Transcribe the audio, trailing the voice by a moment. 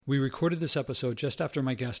We recorded this episode just after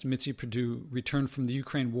my guest, Mitzi Perdue, returned from the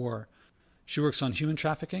Ukraine war. She works on human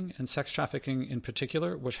trafficking and sex trafficking in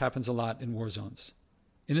particular, which happens a lot in war zones.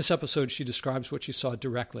 In this episode, she describes what she saw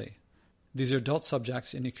directly. These are adult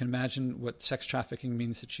subjects, and you can imagine what sex trafficking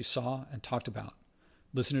means that she saw and talked about.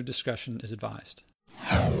 Listener discretion is advised.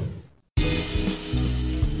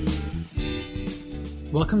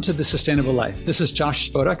 Welcome to The Sustainable Life. This is Josh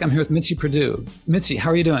Spodek. I'm here with Mitzi Perdue. Mitzi, how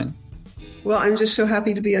are you doing? Well, I'm just so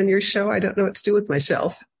happy to be on your show. I don't know what to do with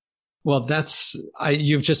myself. Well,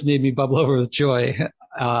 you've just made me bubble over with joy.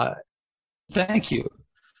 Thank you.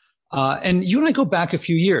 And you and I go back a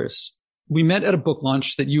few years. We met at a book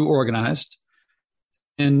launch that you organized,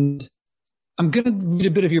 and I'm going to read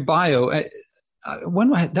a bit of your bio.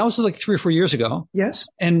 That was like 3 or 4 years ago. Yes.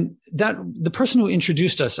 And the person who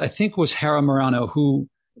introduced us, I think, was Hara Morano, who,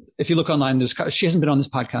 if you look online, she hasn't been on this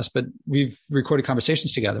podcast, but we've recorded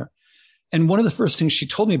conversations together. And one of the first things she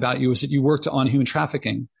told me about you was that you worked on human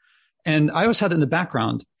trafficking. And I always had it in the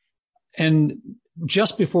background. And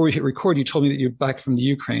just before we hit record, you told me that you're back from the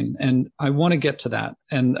Ukraine. And I want to get to that.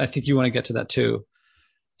 And I think you want to get to that too.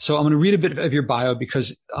 So I'm going to read a bit of your bio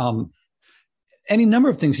because any number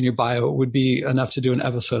of things in your bio would be enough to do an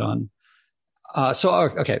episode on.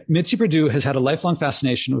 Okay. Mitzi Perdue has had a lifelong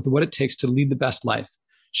fascination with what it takes to lead the best life.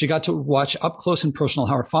 She got to watch up close and personal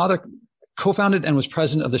how her father co-founded and was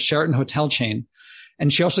president of the Sheraton hotel chain.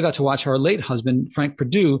 And she also got to watch how her late husband, Frank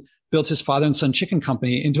Perdue, built his father and son chicken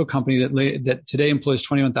company into a company that today employs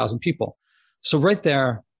 21,000 people. So right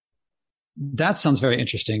there, that sounds very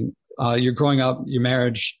interesting. You're growing up, your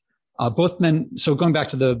marriage, both men. So going back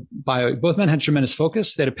to the bio, both men had tremendous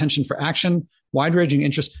focus. They had a penchant for action, wide-ranging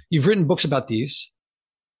interests. You've written books about these.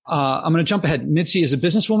 I'm going to jump ahead. Mitzi is a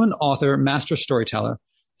businesswoman, author, master storyteller,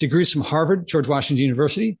 degrees from Harvard, George Washington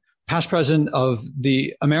University, past president of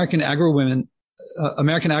the American Agro Women,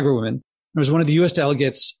 was one of the U.S.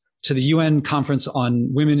 delegates to the UN Conference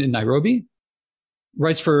on Women in Nairobi,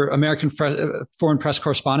 writes for American Foreign Press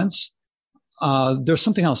Correspondence. There's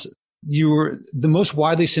something else. You were the most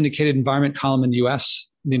widely syndicated environment column in the U.S.,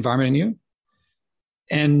 The Environment and You.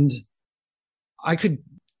 And I could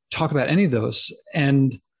talk about any of those. But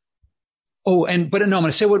I'm going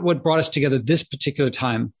to say what brought us together this particular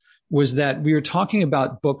time was that we were talking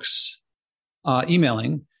about books,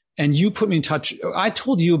 emailing, and you put me in touch. I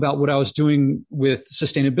told you about what I was doing with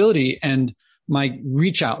sustainability and my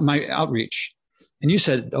outreach. And you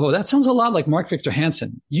said, "Oh, that sounds a lot like Mark Victor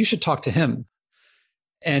Hansen. You should talk to him."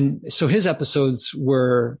 And so his episodes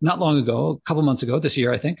were not long ago, a couple months ago, this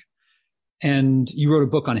year, I think. And you wrote a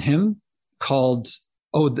book on him called,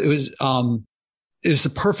 it was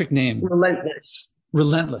the perfect name.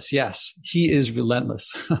 Relentless. Yes. He is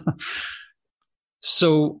relentless.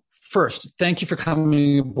 So first, thank you for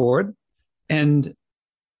coming aboard. And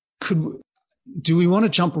do we want to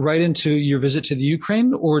jump right into your visit to the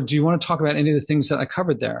Ukraine, or do you want to talk about any of the things that I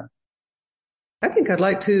covered there? I think I'd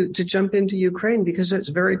like to jump into Ukraine because it's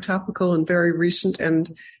very topical and very recent.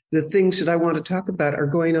 And the things that I want to talk about are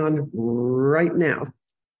going on right now.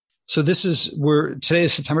 So today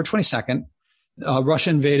is September 22nd. Russia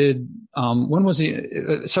invaded, when was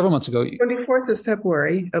it? Several months ago. 24th of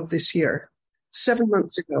February of this year, 7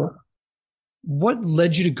 months ago. What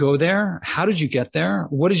led you to go there? How did you get there?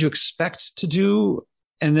 What did you expect to do?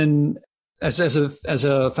 And then as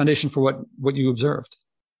a foundation for what you observed.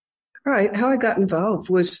 Right. How I got involved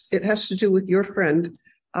it has to do with your friend,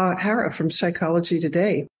 Hara from Psychology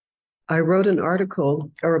Today. I wrote an article,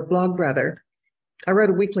 or a blog rather. I wrote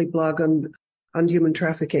a weekly blog on human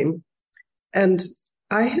trafficking. And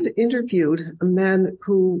I had interviewed a man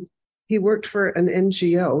he worked for an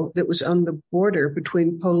NGO that was on the border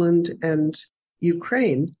between Poland and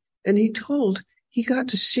Ukraine. And he got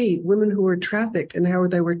to see women who were trafficked and how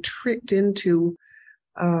they were tricked into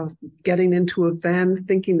getting into a van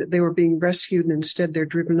thinking that they were being rescued, and instead they're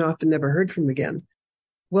driven off and never heard from again.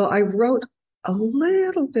 Well, I wrote a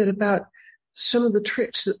little bit about some of the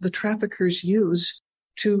tricks that the traffickers use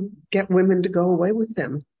to get women to go away with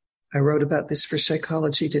them. I wrote about this for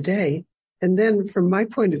Psychology Today. And then from my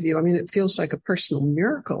point of view, it feels like a personal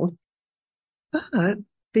miracle. But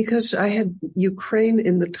because I had Ukraine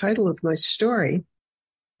in the title of my story,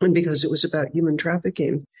 and because it was about human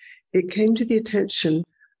trafficking, it came to the attention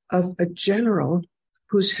of a general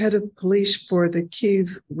who's head of police for the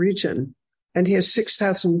Kyiv region. And he has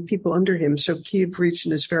 6,000 people under him. So Kyiv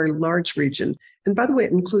region is a very large region. And by the way,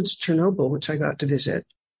 it includes Chernobyl, which I got to visit.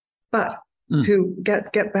 But to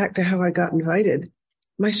get back to how I got invited,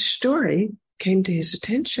 my story came to his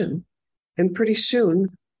attention. And pretty soon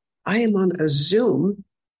I am on a Zoom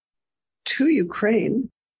to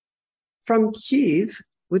Ukraine from Kyiv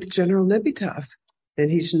with General Nebitov, and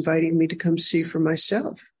he's inviting me to come see for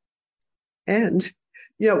myself. And,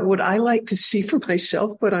 would I like to see for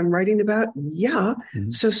myself what I'm writing about? Yeah.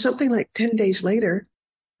 Mm-hmm. So something like 10 days later,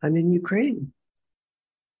 I'm in Ukraine.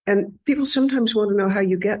 And people sometimes want to know how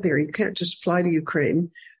you get there. You can't just fly to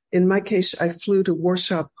Ukraine. In my case, I flew to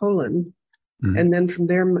Warsaw, Poland, mm-hmm. and then from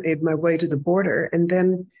there made my way to the border. And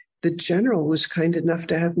then the general was kind enough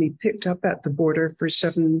to have me picked up at the border for a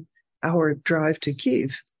 7-hour drive to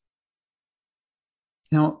Kyiv.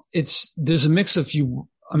 Now, there's a mix of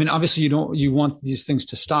obviously you want these things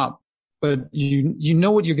to stop, but you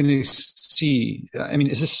know what you're going to see. Do you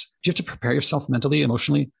have to prepare yourself mentally,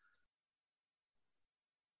 emotionally?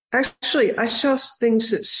 Actually, I saw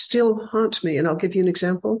things that still haunt me, and I'll give you an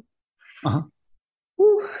example. Uh-huh.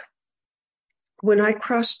 When I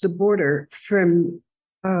crossed the border from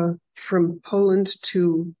Poland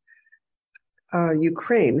to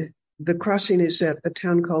Ukraine, the crossing is at a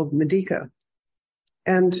town called Medyka.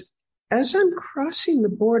 And as I'm crossing the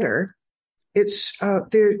border, it's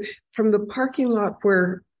there from the parking lot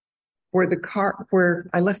where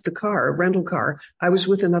I left the car, a rental car. I was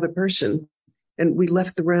with another person, and we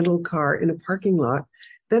left the rental car in a parking lot.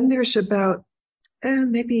 Then there's about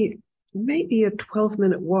maybe a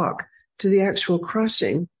 12-minute walk to the actual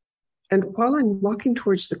crossing. And while I'm walking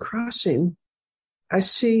towards the crossing, I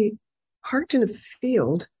see parked in a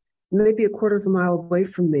field, maybe a quarter of a mile away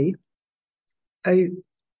from me, a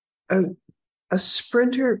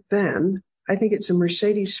Sprinter van. I think it's a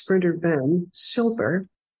Mercedes Sprinter van, silver.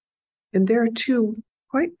 And there are two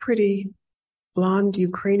quite pretty blonde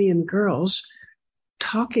Ukrainian girls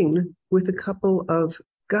talking with a couple of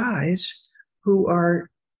guys who are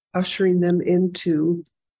ushering them into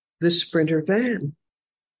the Sprinter van.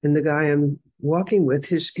 And the guy I'm walking with,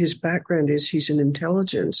 his background is he's in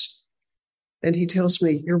intelligence. And he tells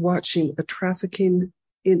me, you're watching a trafficking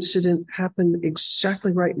incident happen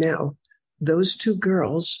exactly right now. Those two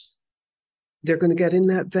girls, they're going to get in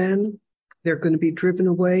that van. They're going to be driven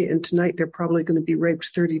away. And tonight they're probably going to be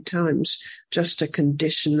raped 30 times just to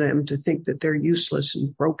condition them to think that they're useless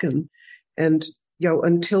and broken. And,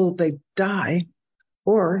 until they die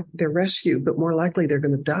or they're rescued, but more likely they're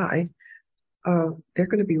going to die, they're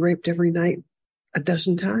going to be raped every night a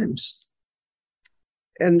dozen times.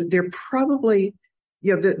 And they're probably,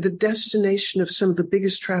 the destination of some of the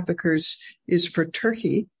biggest traffickers is for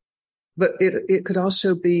Turkey, but it could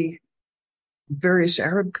also be various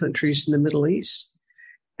Arab countries in the Middle East.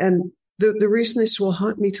 And the reason this will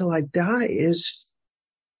haunt me till I die is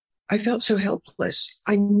I felt so helpless.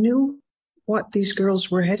 I knew what these girls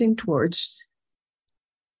were heading towards.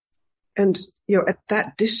 And, at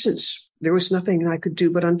that distance, there was nothing I could do.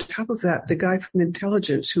 But on top of that, the guy from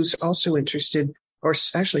intelligence, who's also interested or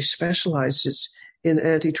actually specializes in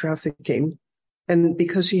anti-trafficking, and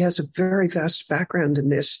because he has a very vast background in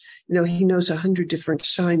this, he knows 100 different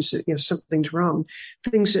signs that, something's wrong,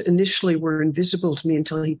 things that initially were invisible to me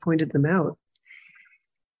until he pointed them out.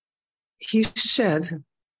 He said,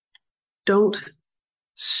 don't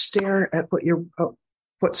stare at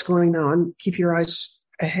what's going on. Keep your eyes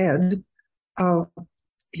ahead.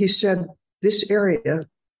 He said, this area,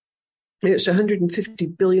 it's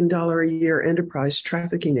 $150 billion a year enterprise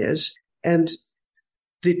trafficking is, and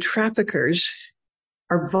the traffickers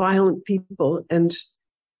are violent people, and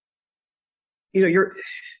your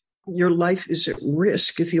life is at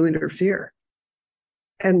risk if you interfere.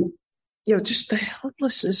 And just the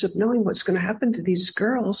helplessness of knowing what's going to happen to these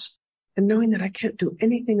girls and knowing that I can't do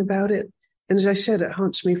anything about it. And as I said, it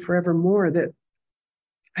haunts me forevermore that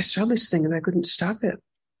I saw this thing and I couldn't stop it.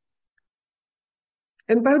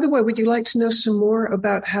 And by the way, would you like to know some more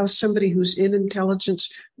about how somebody who's in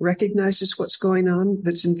intelligence recognizes what's going on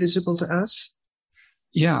that's invisible to us?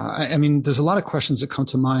 Yeah. There's a lot of questions that come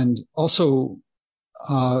to mind. Also,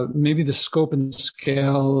 maybe the scope and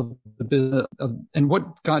scale of the business and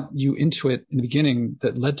what got you into it in the beginning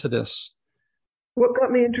that led to this. What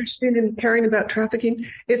got me interested in caring about trafficking?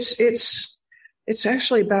 It's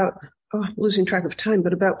actually about, losing track of time,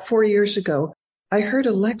 but about 4 years ago, I heard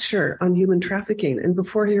a lecture on human trafficking. And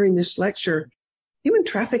before hearing this lecture, human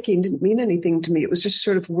trafficking didn't mean anything to me. It was just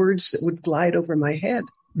sort of words that would glide over my head.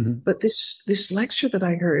 Mm-hmm. But this lecture that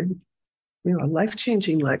I heard, a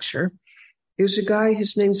life-changing lecture, it was a guy,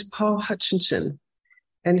 his name's Paul Hutchinson,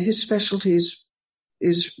 and his specialty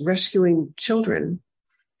is rescuing children.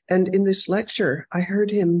 And in this lecture, I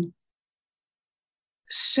heard him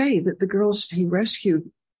say that the girls he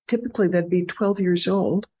rescued, typically they'd be 12 years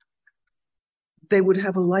old. They would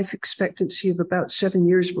have a life expectancy of about 7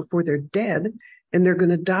 years before they're dead, and they're going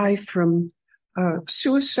to die from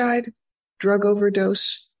suicide, drug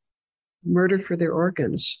overdose, murder for their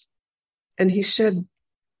organs. And he said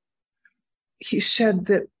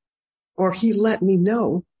that, or he let me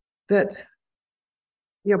know that,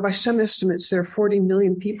 by some estimates, there are 40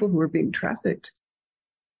 million people who are being trafficked.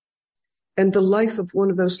 And the life of one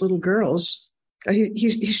of those little girls,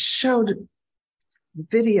 he showed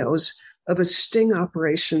videos of a sting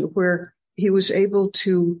operation where he was able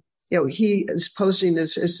to, he is posing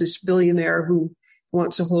as this billionaire who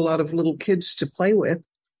wants a whole lot of little kids to play with.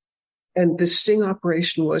 And the sting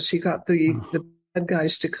operation was he got the bad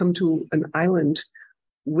guys to come to an island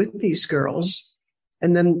with these girls,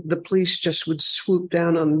 and then the police just would swoop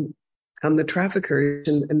down on the traffickers,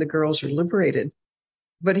 and the girls are liberated.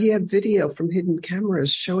 But he had video from hidden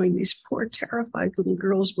cameras showing these poor, terrified little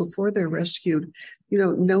girls before they're rescued,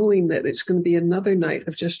 knowing that it's going to be another night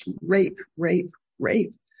of just rape, rape,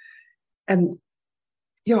 rape. And,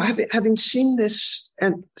 having seen this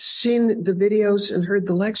and seen the videos and heard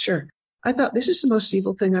the lecture, I thought, this is the most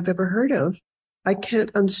evil thing I've ever heard of. I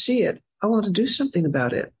can't unsee it. I want to do something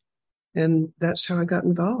about it. And that's how I got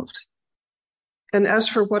involved. And as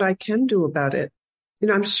for what I can do about it,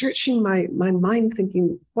 I'm searching my mind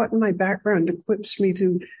thinking, what in my background equips me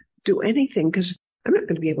to do anything? Because I'm not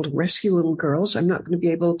going to be able to rescue little girls. I'm not going to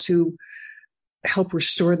be able to help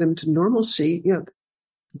restore them to normalcy.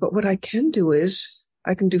 But what I can do is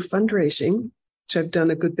I can do fundraising, which I've done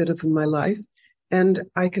a good bit of in my life, and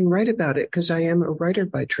I can write about it because I am a writer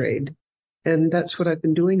by trade. And that's what I've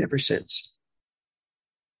been doing ever since.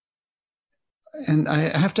 And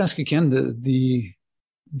I have to ask again, the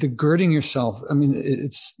girding yourself. I mean,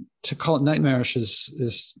 it's to call it nightmarish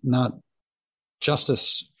is not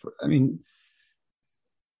justice.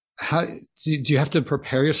 How do you have to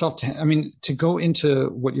prepare yourself to go into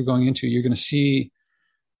what you're going into? You're going to see.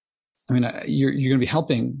 You're going to be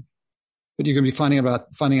helping, but you're going to be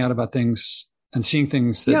finding out about things and seeing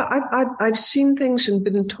things. I've seen things and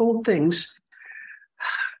been told things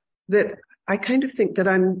that I kind of think that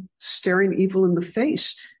I'm staring evil in the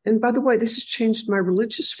face. And by the way, this has changed my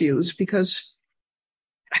religious views because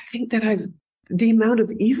I think that the amount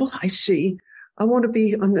of evil I see, I want to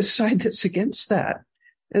be on the side that's against that.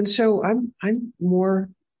 And so I'm more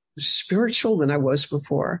spiritual than I was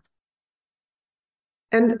before.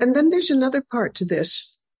 And then there's another part to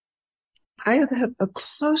this. I have a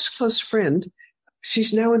close friend.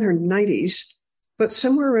 She's now in her 90s, but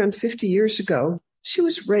somewhere around 50 years ago, she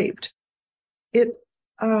was raped. It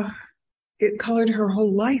colored her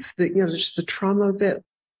whole life, just the trauma of it,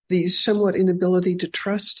 the somewhat inability to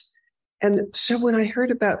trust. And so when I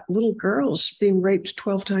heard about little girls being raped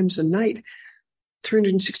 12 times a night,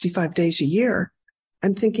 365 days a year,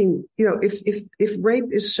 I'm thinking, if rape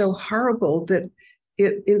is so horrible that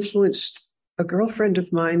it influenced a girlfriend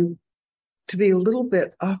of mine to be a little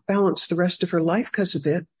bit off balance the rest of her life because of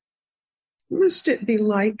it, must it be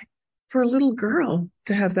like for a little girl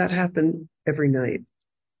to have that happen every night?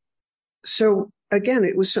 So again,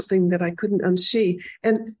 it was something that I couldn't unsee.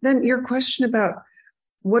 And then your question about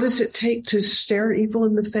what does it take to stare evil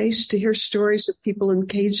in the face, to hear stories of people in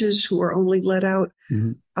cages who are only let out.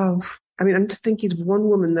 Mm-hmm. I'm thinking of one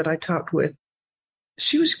woman that I talked with.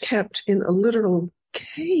 She was kept in a literal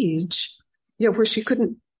cage, where she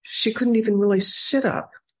couldn't even really sit up.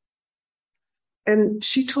 And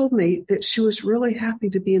she told me that she was really happy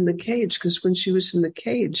to be in the cage because when she was in the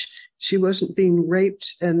cage, she wasn't being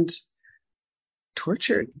raped and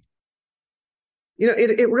tortured.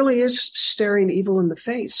 It really is staring evil in the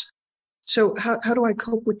face. So how do I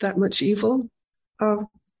cope with that much evil?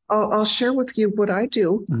 I'll share with you what I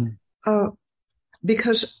do,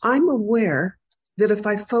 because I'm aware that if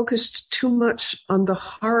I focused too much on the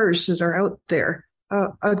horrors that are out there,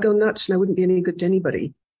 I'd go nuts and I wouldn't be any good to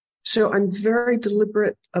anybody. So I'm very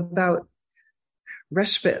deliberate about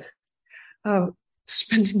respite,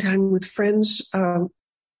 spending time with friends. I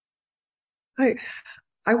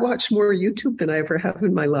watch more YouTube than I ever have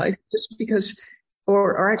in my life, just because,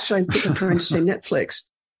 or actually I think I'm trying to say Netflix,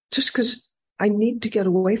 just because I need to get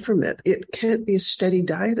away from it. It can't be a steady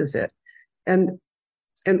diet of it. And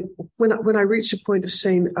when I reach a point of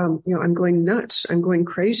saying, I'm going nuts, I'm going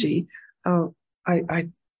crazy, I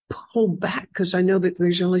pull back because I know that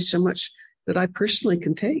there's only so much that I personally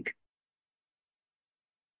can take.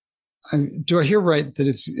 Do I hear right that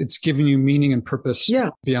it's giving you meaning and purpose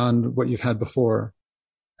beyond what you've had before,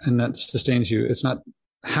 and that sustains you? It's not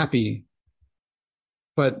happy,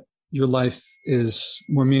 but your life is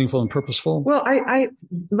more meaningful and purposeful? Well,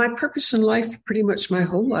 my purpose in life, pretty much my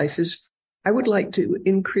whole life, is I would like to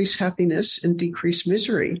increase happiness and decrease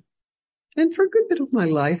misery. And for a good bit of my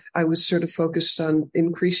life, I was sort of focused on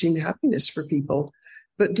increasing happiness for people,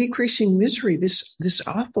 but decreasing misery, this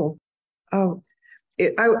awful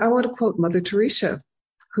I want to quote Mother Teresa,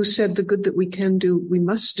 who said, "The good that we can do, we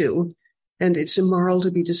must do. And it's immoral to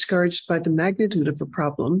be discouraged by the magnitude of the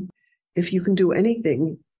problem. If you can do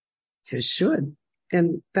anything, you should."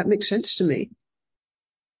 And that makes sense to me.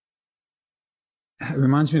 It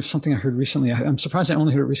reminds me of something I heard recently. I'm surprised I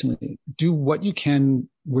only heard it recently. Do what you can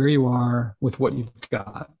where you are with what you've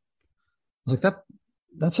got. I was like,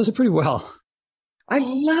 that says it pretty well. I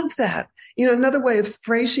love that. Another way of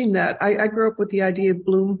phrasing that, I grew up with the idea of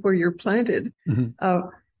bloom where you're planted. Mm-hmm.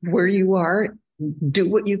 Where you are, do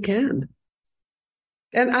what you can.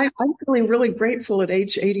 And I'm feeling really grateful at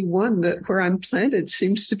age 81 that where I'm planted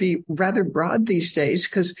seems to be rather broad these days,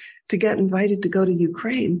 because to get invited to go to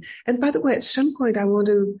Ukraine. And by the way, at some point, I want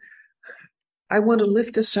to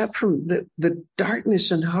lift us up from the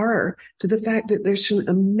darkness and horror to the fact that there's some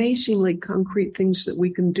amazingly concrete things that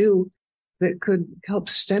we can do that could help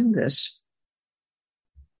stem this.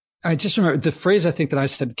 I just remember the phrase I think that I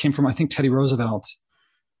said came from, I think, Teddy Roosevelt.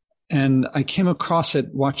 And I came across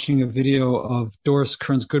it watching a video of Doris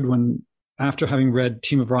Kearns Goodwin after having read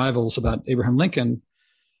Team of Rivals about Abraham Lincoln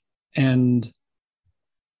and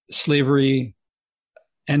slavery,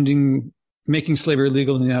 making slavery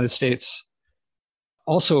legal in the United States.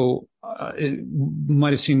 Also, it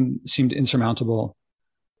might have seemed insurmountable.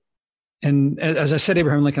 And as I said,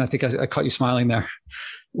 Abraham Lincoln, I think I caught you smiling there.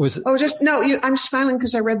 I'm smiling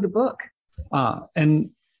because I read the book.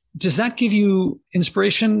 And does that give you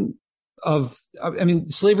inspiration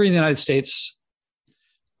slavery in the United States?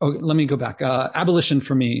 Oh, let me go back. Abolition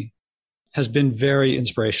for me has been very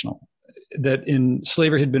inspirational. That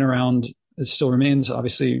slavery had been around, it still remains.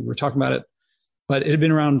 Obviously, we're talking about it, but it had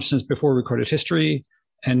been around since before recorded history.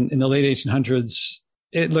 And in the late 1800s,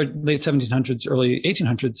 late 1700s, early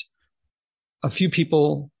 1800s, a few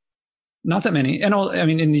people, not that many,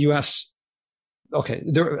 in the U.S. Okay,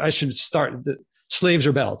 I should start. Slaves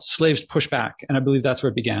rebelled, slaves pushed back, and I believe that's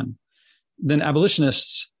where it began. Then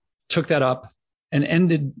abolitionists took that up and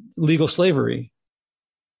ended legal slavery.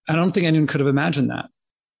 I don't think anyone could have imagined that.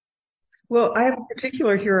 Well, I have a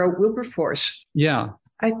particular hero, Wilberforce. Yeah.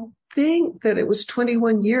 I think that it was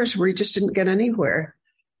 21 years where he just didn't get anywhere.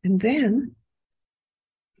 And then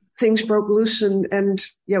things broke loose and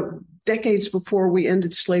decades before we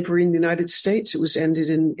ended slavery in the United States, it was ended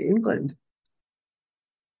in England.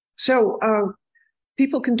 So,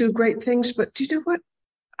 people can do great things, but do you know what?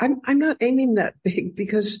 I'm not aiming that big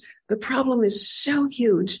because the problem is so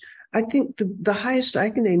huge. I think the highest I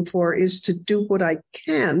can aim for is to do what I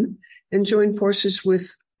can and join forces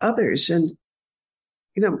with others. And,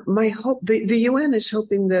 my hope, the UN is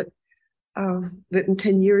hoping that in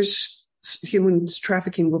 10 years, human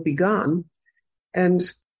trafficking will be gone.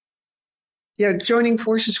 And joining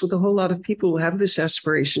forces with a whole lot of people who have this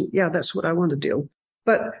aspiration. Yeah, that's what I want to do.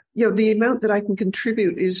 But, the amount that I can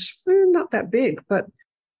contribute is not that big. But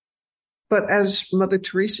as Mother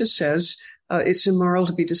Teresa says, it's immoral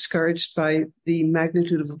to be discouraged by the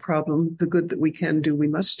magnitude of a problem. The good that we can do, we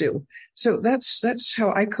must do. So that's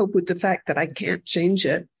how I cope with the fact that I can't change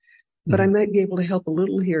it, but I might be able to help a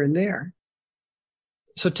little here and there.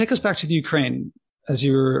 So take us back to the Ukraine, as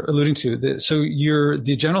you were alluding to.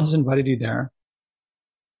 The general has invited you there.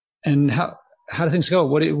 And how did things go?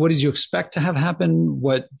 What did you expect to have happen?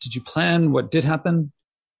 What did you plan? What did happen?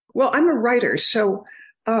 Well, I'm a writer, so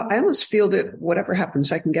I almost feel that whatever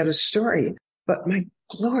happens, I can get a story. But my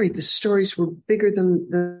glory, the stories were bigger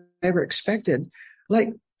than I ever expected.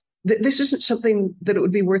 Like, this isn't something that it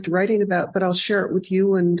would be worth writing about, but I'll share it with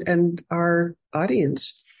you and our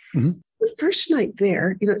audience. Mm-hmm. The first night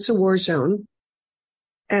there, it's a war zone.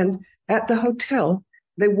 And at the hotel,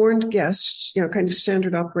 they warned guests, kind of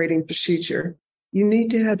standard operating procedure. You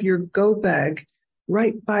need to have your go bag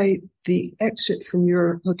right by the exit from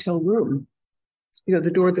your hotel room,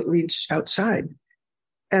 the door that leads outside.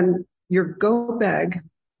 And your go bag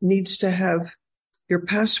needs to have your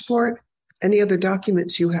passport, any other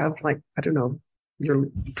documents you have, like, I don't know, your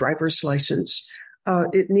driver's license.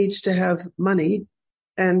 It needs to have money,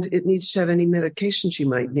 and it needs to have any medications you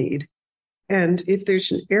might need. And if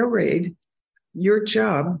there's an air raid, your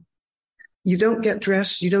job, you don't get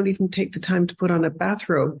dressed. You don't even take the time to put on a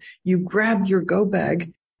bathrobe. You grab your go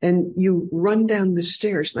bag and you run down the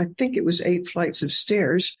stairs. And I think it was 8 flights of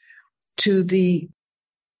stairs to the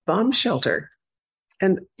bomb shelter.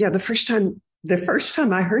 And the first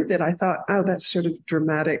time I heard that, I thought, oh, that's sort of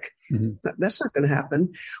dramatic. Mm-hmm. That's not going to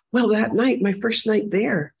happen. Well, that night, my first night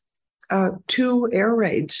there, 2 air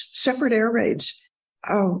raids, separate air raids.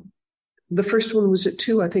 The first one was at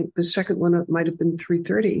 2. I think the second one might have been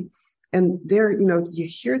 3:30. And there, you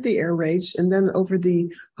hear the air raids, and then over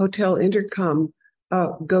the hotel intercom,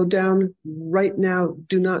 go down right now,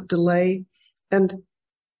 do not delay. And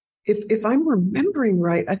if I'm remembering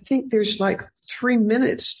right, I think there's like 3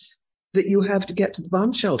 minutes that you have to get to the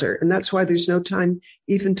bomb shelter. And that's why there's no time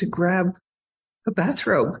even to grab a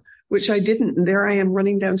bathrobe, which I didn't. And there I am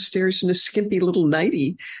running downstairs in a skimpy little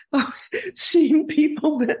nightie, seeing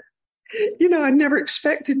people that, I never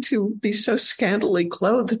expected to be so scantily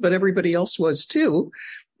clothed, but everybody else was too.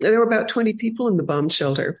 There were about 20 people in the bomb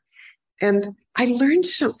shelter. And I learned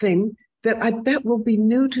something that I bet will be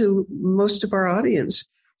new to most of our audience.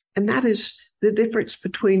 And that is the difference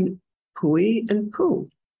between PUI and POO.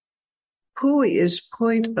 PUI is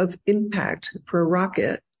point of impact for a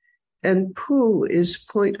rocket, and POO is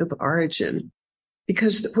point of origin.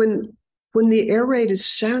 Because when the air raid is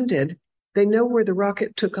sounded, they know where the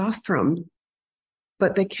rocket took off from,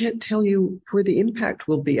 but they can't tell you where the impact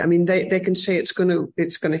will be. I mean, they can say it's going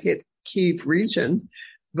to hit Kyiv region,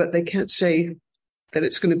 but they can't say that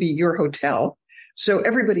it's going to be your hotel. So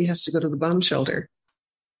everybody has to go to the bomb shelter.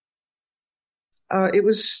 It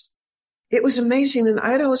was amazing. And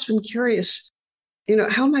I'd always been curious,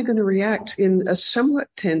 how am I going to react in a somewhat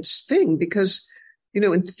tense thing? Because,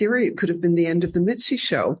 in theory, it could have been the end of the Mitzi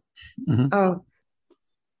show. Mm-hmm.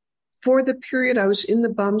 For the period I was in the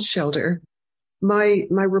bomb shelter, my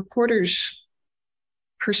reporter's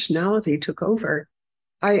personality took over.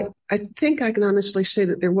 I think I can honestly say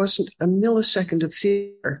that there wasn't a millisecond of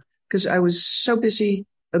fear because I was so busy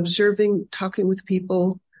observing, talking with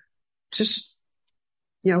people, just,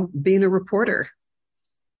 being a reporter,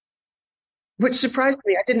 which surprised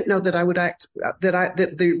me. I didn't know that I would act,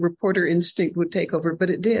 that the reporter instinct would take over, but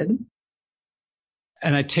it did.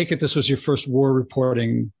 And I take it this was your first war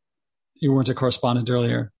reporting. You weren't a correspondent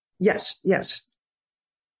earlier. Yes.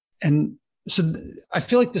 And so I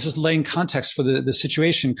feel like this is laying context for the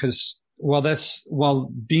situation, because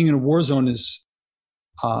while being in a war zone is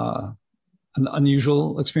an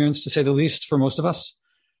unusual experience, to say the least, for most of us,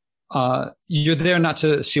 you're there not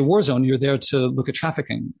to see a war zone. You're there to look at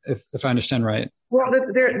trafficking, if I understand right. Well,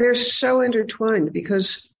 they're so intertwined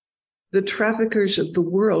because the traffickers of the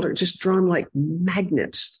world are just drawn like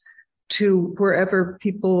magnets to wherever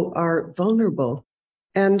people are vulnerable.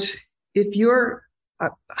 And if you're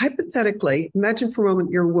hypothetically, imagine for a moment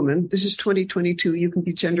you're a woman. This is 2022. You can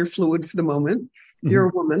be gender fluid for the moment. Mm-hmm. You're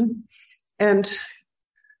a woman. And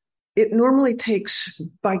it normally takes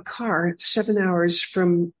by car 7 hours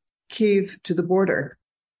from Kyiv to the border.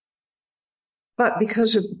 But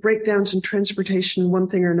because of breakdowns in transportation, one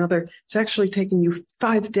thing or another, it's actually taking you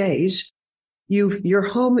 5 days. Your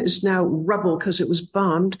home is now rubble because it was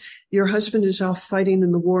bombed. Your husband is off fighting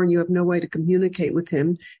in the war and you have no way to communicate with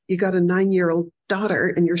him. You got a 9-year-old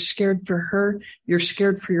daughter and you're scared for her. You're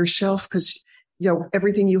scared for yourself because,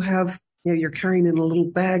 everything you have, you're carrying in a little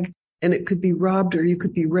bag and it could be robbed or you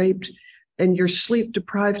could be raped, and you're sleep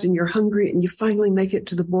deprived and you're hungry and you finally make it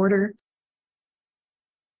to the border.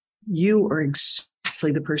 You are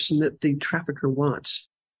exactly the person that the trafficker wants.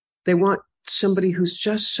 They want somebody who's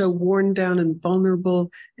just so worn down and vulnerable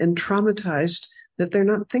and traumatized that they're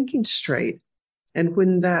not thinking straight. And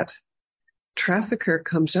when that trafficker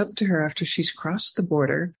comes up to her after she's crossed the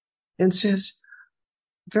border and says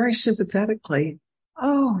very sympathetically,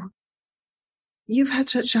 "Oh, you've had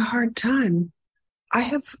such a hard time. I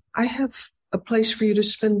have a place for you to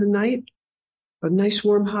spend the night, a nice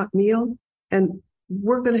warm hot meal, and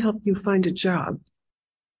we're going to help you find a job."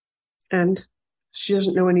 And she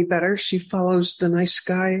doesn't know any better. She follows the nice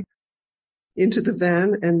guy into the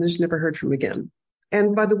van and is never heard from again.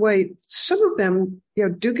 And by the way, some of them,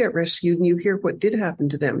 do get rescued, and you hear what did happen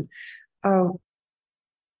to them.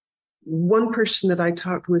 One person that I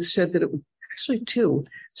talked with said that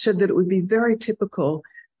said that it would be very typical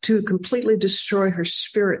to completely destroy her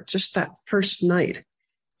spirit just that first night,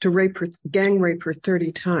 to gang rape her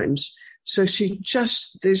 30 times. So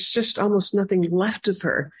there's just almost nothing left of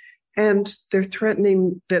her. And they're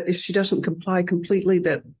threatening that if she doesn't comply completely,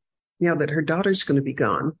 that her daughter's going to be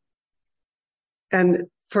gone. And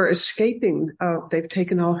for escaping, they've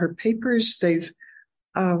taken all her papers.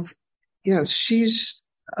 She's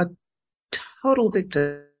a total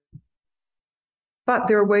victim. But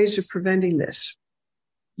there are ways of preventing this.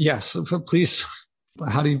 Yes, please.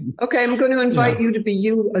 How do you? Okay, I'm going to invite you to be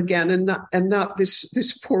you again, and not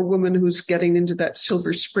this poor woman who's getting into that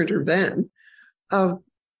silver Sprinter van.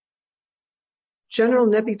 General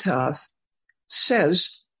Nebitov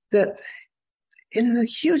says that in the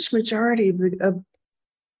huge majority of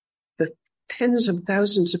the tens of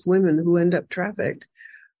thousands of women who end up trafficked,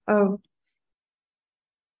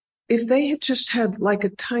 if they had just had like a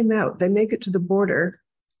timeout, they make it to the border.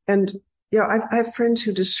 And I have friends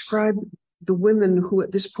who describe the women who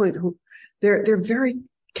at this point, who they're very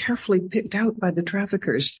carefully picked out by the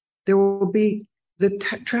traffickers. There will be the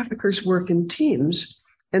traffickers work in teams,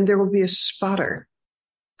 and there will be a spotter.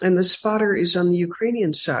 And the spotter is on the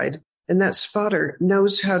Ukrainian side. And that spotter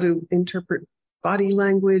knows how to interpret body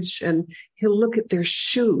language, and he'll look at their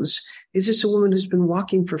shoes. Is this a woman who's been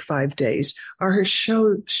walking for 5 days? Are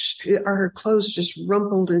her clothes just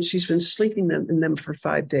rumpled and she's been sleeping in them for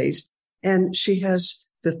 5 days? And she has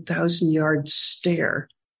the 1,000-yard stare,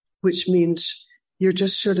 which means you're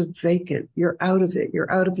just sort of vacant. You're out of it.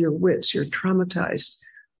 You're out of your wits. You're traumatized.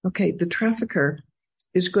 Okay, the trafficker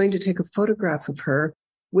is going to take a photograph of her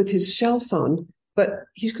with his cell phone, but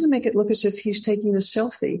he's going to make it look as if he's taking a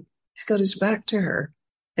selfie. He's got his back to her,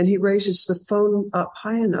 and he raises the phone up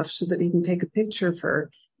high enough so that he can take a picture of her,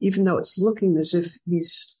 even though it's looking as if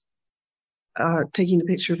he's taking a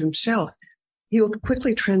picture of himself. He'll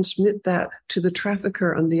quickly transmit that to the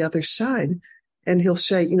trafficker on the other side, and he'll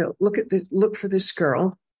say, look for this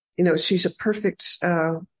girl. She's a perfect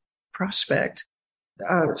prospect.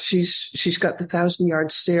 She's got the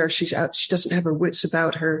 1,000-yard stare. She's out. She doesn't have her wits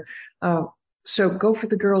about her. So go for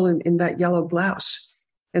the girl in that yellow blouse.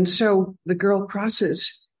 And so the girl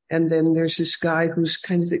crosses, and then there's this guy who's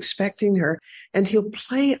kind of expecting her, and he'll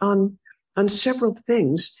play on several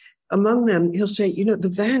things. Among them, he'll say, the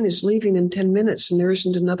van is leaving in 10 minutes and there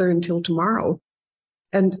isn't another until tomorrow.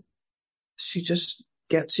 And she just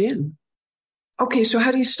gets in. Okay, so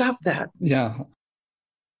how do you stop that? Yeah.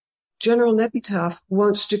 General Nepitov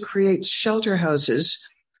wants to create shelter houses.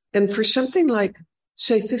 And for something like,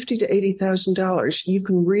 say, $50,000 to $80,000, you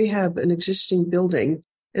can rehab an existing building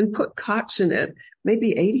and put cots in it,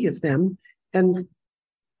 maybe 80 of them, and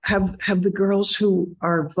have the girls who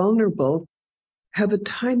are vulnerable have a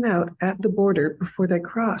timeout at the border before they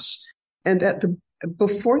cross. And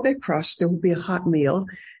before they cross, there will be a hot meal,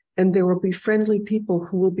 and there will be friendly people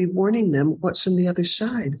who will be warning them what's on the other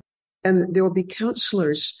side. And there will be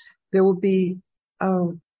counselors. There will be,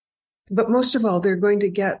 but most of all, they're going to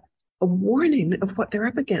get a warning of what they're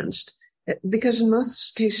up against. Because in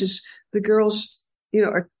most cases, the girls,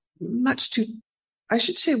 are much too, I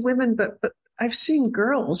should say women, but I've seen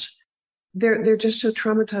girls, they're just so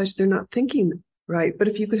traumatized, they're not thinking right. But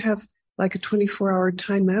if you could have like a 24-hour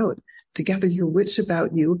timeout to gather your wits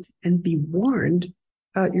about you and be warned,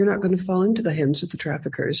 you're not going to fall into the hands of the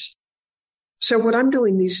traffickers. So what I'm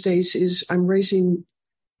doing these days is I'm raising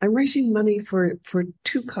money for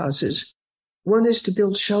two causes. One is to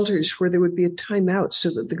build shelters where there would be a timeout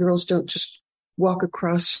so that the girls don't just walk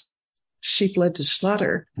across sheep led to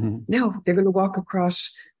slaughter. Mm-hmm. No, they're going to walk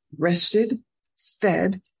across rested,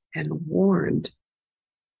 fed, and warned.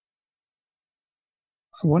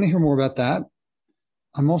 I want to hear more about that.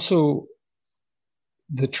 I'm also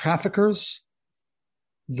the traffickers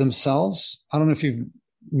themselves. I don't know if you've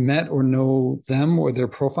met or know them or their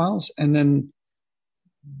profiles, and then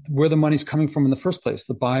where the money's coming from in the first place,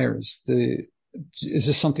 the buyers. Is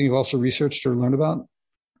this something you've also researched or learned about?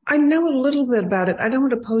 I know a little bit about it. I don't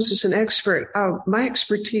want to pose as an expert. My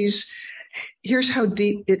expertise, here's how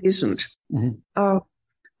deep it isn't. Mm-hmm.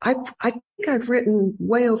 I think I've written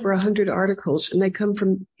way over 100 articles, and they come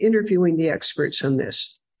from interviewing the experts on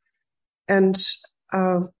this. And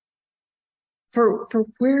for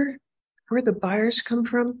where the buyers come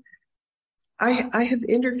from, I have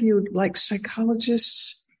interviewed like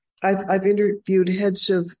psychologists. I've interviewed heads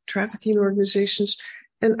of trafficking organizations,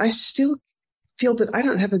 and I still feel that I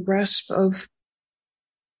don't have a grasp of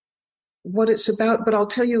what it's about. But I'll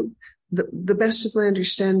tell you the best of my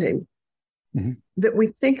understanding, mm-hmm. that we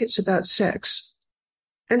think it's about sex,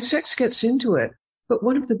 and sex gets into it. But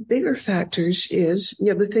one of the bigger factors is,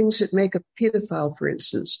 the things that make a pedophile, for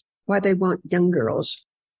instance, why they want young girls.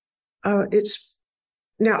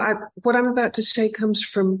 What I'm about to say comes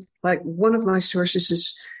from, like, one of my sources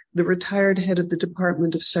is the retired head of the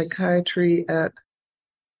Department of Psychiatry at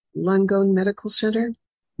Langone Medical Center.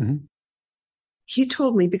 Mm-hmm. He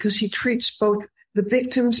told me, because he treats both the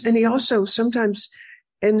victims and he also sometimes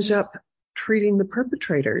ends up treating the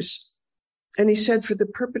perpetrators. And he said for the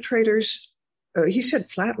perpetrators, he said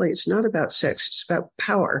flatly, it's not about sex, it's about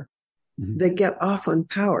power. Mm-hmm. They get off on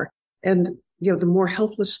power. And, the more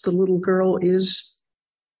helpless the little girl is,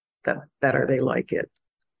 the better they like it.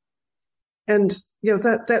 And,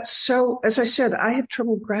 that's so, as I said, I have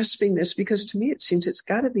trouble grasping this, because to me, it seems it's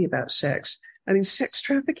got to be about sex. I mean, sex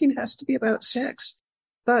trafficking has to be about sex,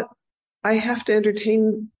 but I have to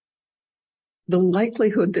entertain the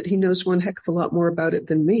likelihood that he knows one heck of a lot more about it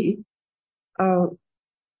than me. And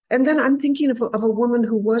then I'm thinking of a woman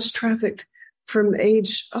who was trafficked from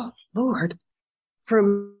age,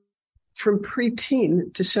 from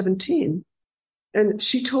preteen to 17. And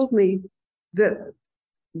she told me that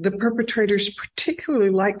the perpetrators particularly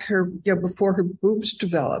liked her before her boobs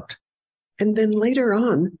developed. And then later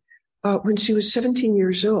on, when she was 17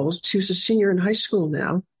 years old, she was a senior in high school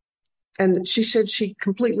now. And she said she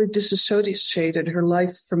completely disassociated her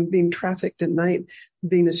life from being trafficked at night,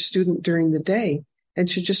 being a student during the day, and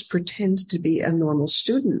she just pretended to be a normal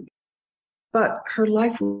student. But her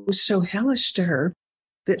life was so hellish to her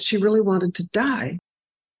that she really wanted to die.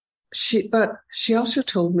 But she also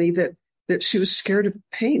told me that she was scared of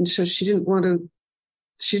pain, so she didn't want to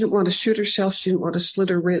shoot herself. She didn't want to slit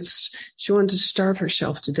her wrists. She wanted to starve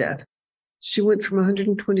herself to death. She went from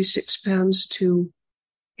 126 pounds to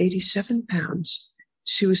 87 pounds.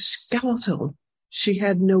 She was skeletal. She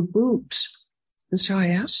had no boobs. And so I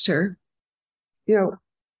asked her,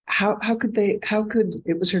 how could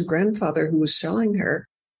it was her grandfather who was selling her.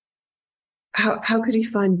 How could he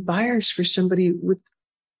find buyers for somebody with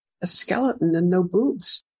a skeleton and no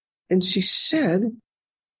boobs? And she said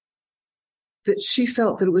that she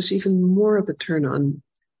felt that it was even more of a turn on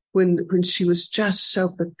when she was just so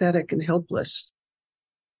pathetic and helpless.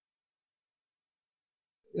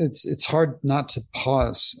 It's hard not to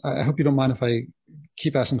pause. I hope you don't mind if I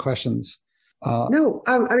keep asking questions. No,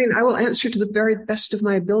 I will answer to the very best of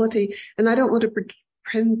my ability. And I don't want to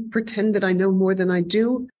pretend that I know more than I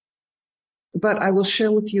do, but I will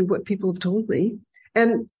share with you what people have told me.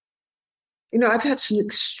 And, I've had some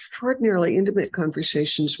extraordinarily intimate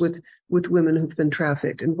conversations with women who've been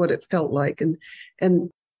trafficked and what it felt like.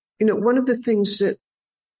 And one of the things that,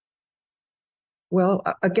 well,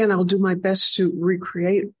 again, I'll do my best to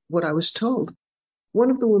recreate what I was told.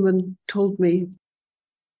 One of the women told me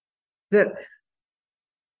that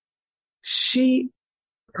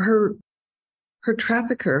her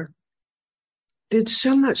trafficker did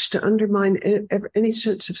so much to undermine any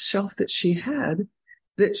sense of self that she had,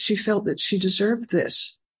 that she felt that she deserved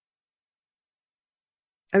this.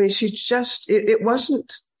 I mean, it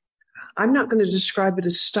wasn't, I'm not going to describe it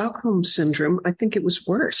as Stockholm syndrome. I think it was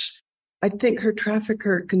worse. I think her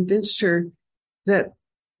trafficker convinced her that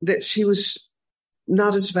she was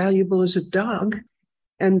not as valuable as a dog,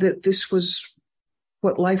 and that this was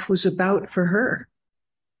what life was about for her.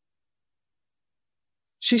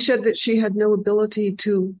 She said that she had no ability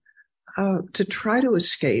to try to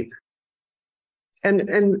escape.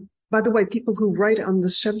 And by the way, people who write on the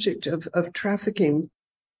subject of trafficking,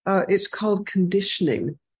 it's called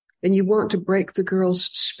conditioning. And you want to break the girl's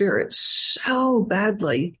spirit so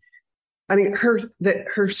badly. I mean,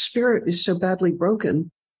 her spirit is so badly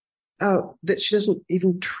broken that she doesn't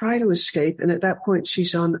even try to escape. And at that point,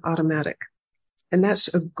 she's on automatic. And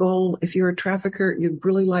that's a goal. If you're a trafficker, you'd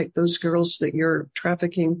really like those girls that you're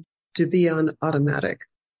trafficking to be on automatic.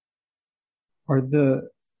 Are the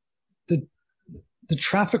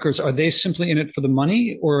traffickers, are they simply in it for the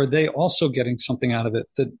money, or are they also getting something out of it?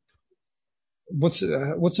 What's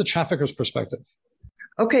the trafficker's perspective?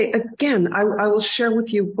 Okay, again, I will share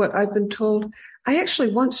with you what I've been told. I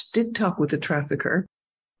actually once did talk with a trafficker,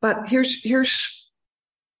 but here's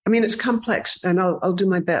it's complex, and I'll do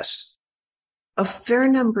my best. A fair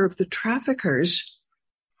number of the traffickers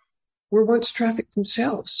were once trafficked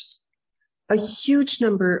themselves. A huge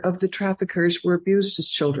number of the traffickers were abused as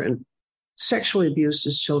children, sexually abused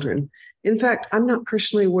as children. In fact, I'm not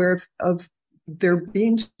personally aware of there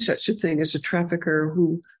being such a thing as a trafficker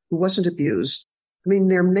who wasn't abused. I mean,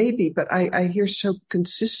 there may be, but I hear so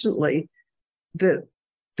consistently that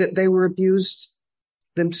they were abused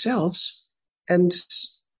themselves, and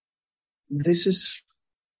this is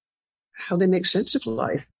how they make sense of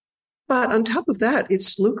life. But on top of that,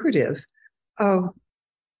 it's lucrative. If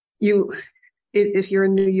you're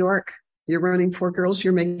in New York, you're running 4 girls,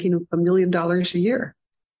 you're making $1 million a year.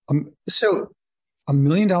 So $1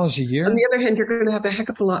 million a year? On the other hand, you're going to have a heck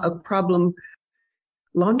of a lot of problem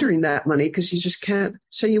laundering that money, because you just can't.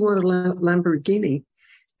 Say you want a Lamborghini,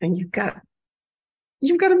 and you've got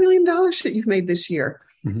 $1 million that you've made this year,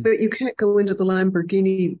 mm-hmm. but you can't go into the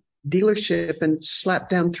Lamborghini dealership and slap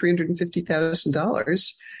down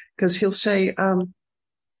 $350,000, because he'll say, Mr.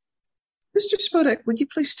 Spodek, would you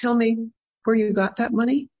please tell me where you got that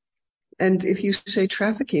money? And if you say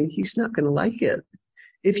trafficking, he's not going to like it.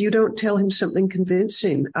 If you don't tell him something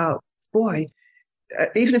convincing,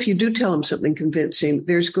 even if you do tell him something convincing,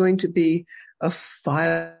 there's going to be a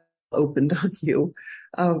file opened on you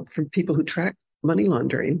from people who track money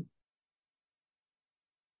laundering.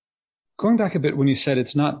 Going back a bit, when you said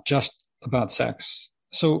it's not just about sex.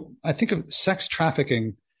 So I think of sex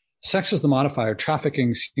trafficking. Sex is the modifier.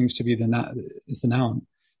 Trafficking seems to be the noun.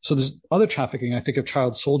 So there's other trafficking. I think of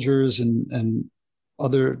child soldiers and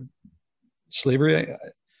other slavery.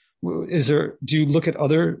 Do you look at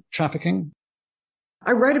other trafficking?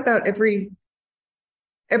 I write about every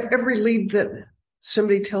lead that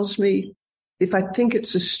somebody tells me. If I think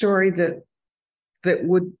it's a story that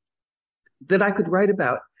I could write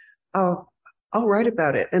about, I'll write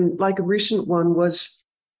about it. And like a recent one was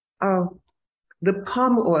the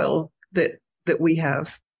palm oil that we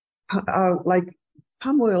have. Like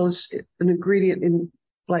palm oil is an ingredient in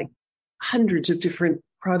like hundreds of different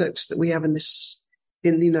products that we have in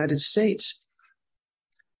the United States.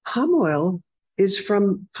 Palm oil is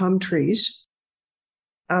from palm trees,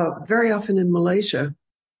 very often in Malaysia.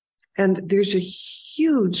 And there's a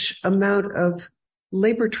huge amount of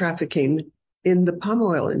labor trafficking in the palm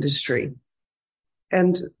oil industry.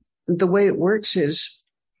 And the way it works is,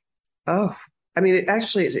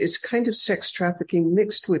 it's kind of sex trafficking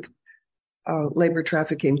mixed with labor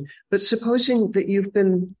trafficking. But supposing that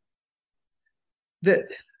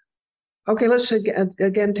let's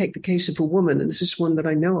again take the case of a woman, and this is one that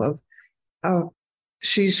I know of.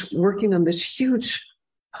 She's working on this huge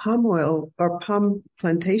palm oil or palm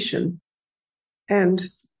plantation, and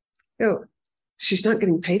she's not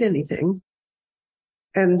getting paid anything.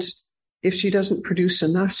 And if she doesn't produce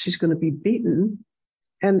enough, she's going to be beaten.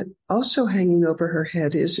 And also hanging over her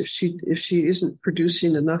head is if she isn't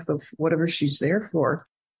producing enough of whatever she's there for,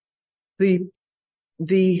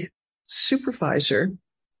 the supervisor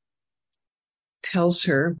tells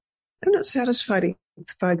her, "I'm not satisfied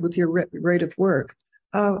with your rate of work.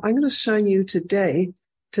 I'm going to assign you today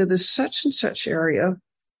to the such and such area,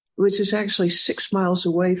 which is actually 6 miles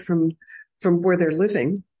away from where they're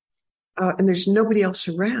living, and there's nobody else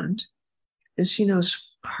around." And she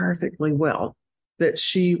knows perfectly well that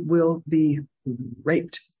she will be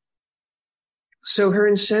raped. So her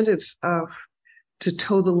incentive to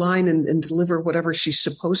toe the line and deliver whatever she's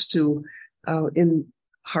supposed to in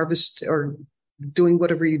harvest or doing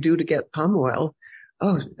whatever you do to get palm oil.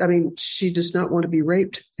 She does not want to be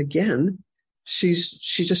raped again. She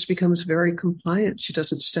just becomes very compliant. She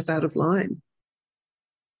doesn't step out of line.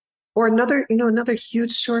 Or another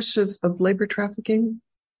huge source of labor trafficking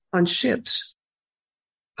on ships.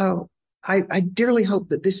 I dearly hope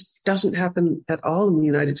that this doesn't happen at all in the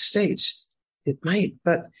United States. It might,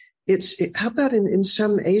 but how about in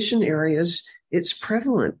some Asian areas, it's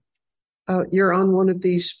prevalent. You're on one of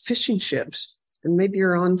these fishing ships, and maybe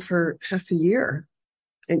you're on for half a year,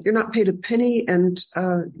 and you're not paid a penny, and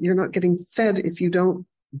you're not getting fed if you don't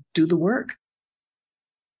do the work.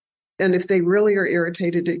 And if they really are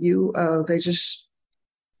irritated at you, they just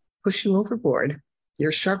push you overboard.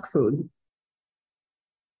 You're shark food.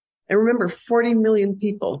 And remember, 40 million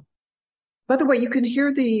people. By the way, you can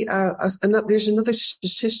hear there's another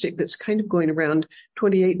statistic that's kind of going around,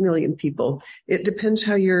 28 million people. It depends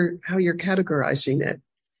how you're categorizing it,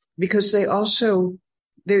 because they also,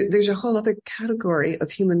 there's a whole other category of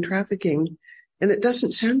human trafficking, and it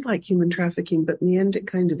doesn't sound like human trafficking, but in the end it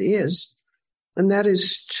kind of is. And that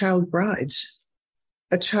is child brides.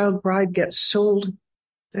 A child bride gets sold,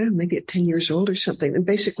 maybe at 10 years old or something. And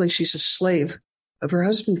basically she's a slave of her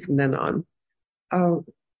husband from then on.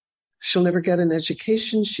 She'll never get an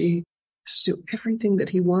education. She has to do everything that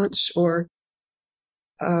he wants, or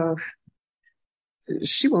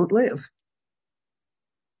she won't live.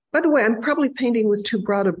 By the way, I'm probably painting with too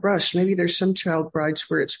broad a brush. Maybe there's some child brides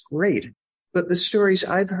where it's great, but the stories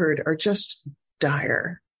I've heard are just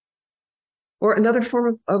dire. Or another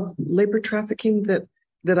form of labor trafficking that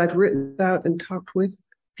I've written about and talked with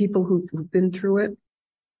people who've been through it.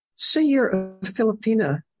 Say you're a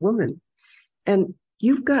Filipina woman and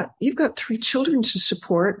you've got 3 children to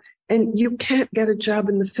support, and you can't get a job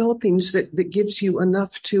in the Philippines that gives you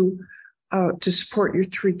enough to support your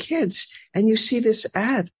 3 kids. And you see this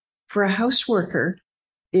ad for a house worker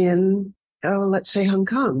in, let's say Hong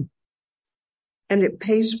Kong, and it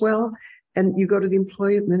pays well. And you go to the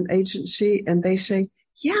employment agency and they say,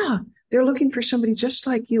 yeah, they're looking for somebody just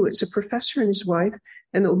like you. It's a professor and his wife,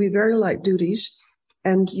 and it will be very light duties.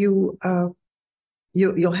 And you'll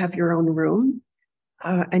have your own room,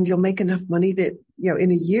 and you'll make enough money that,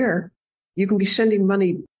 in a year, you can be sending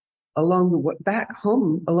money back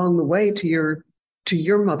home along the way to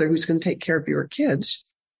your mother, who's going to take care of your kids.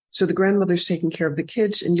 So the grandmother's taking care of the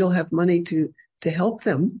kids, and you'll have money to help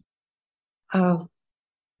them.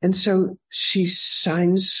 And so she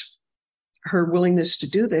signs her willingness to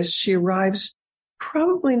do this. She arrives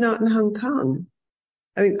probably not in Hong Kong.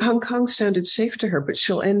 I mean, Hong Kong sounded safe to her, but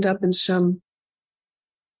she'll end up in some,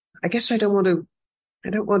 I guess I don't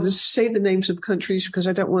want to say the names of countries because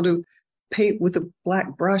I don't want to paint with a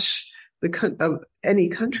black brush of any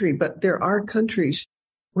country, but there are countries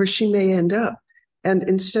where she may end up. And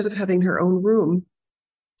instead of having her own room,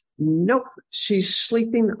 Nope. She's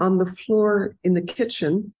sleeping on the floor in the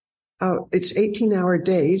kitchen. It's 18-hour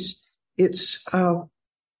days. It's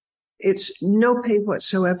no pay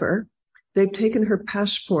whatsoever. They've taken her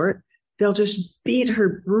passport. They'll just beat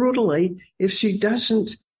her brutally if she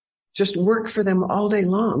doesn't just work for them all day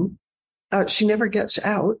long. She never gets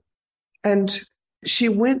out. And she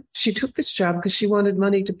took this job because she wanted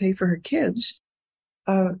money to pay for her kids.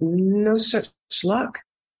 No such luck.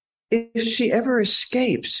 If she ever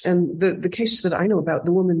escapes, and the case that I know about,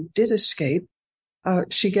 the woman did escape,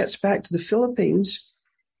 she gets back to the Philippines,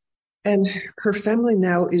 and her family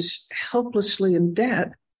now is helplessly in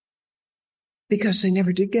debt because they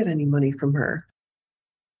never did get any money from her.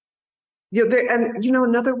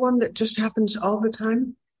 Another one that just happens all the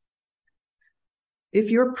time. If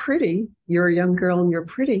you're pretty, you're a young girl and you're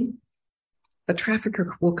pretty, a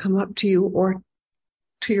trafficker will come up to you or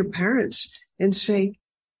to your parents and say,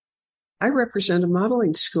 I represent a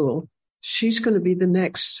modeling school. She's going to be the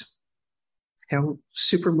next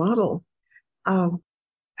supermodel.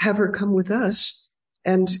 Have her come with us,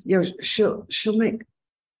 and she'll make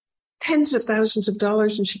tens of thousands of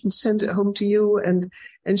dollars, and she can send it home to you, and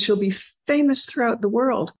she'll be famous throughout the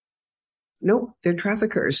world. Nope, they're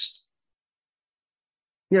traffickers.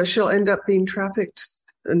 She'll end up being trafficked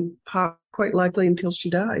and quite likely until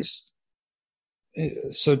she dies.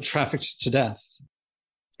 So trafficked to death.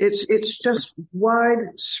 It's just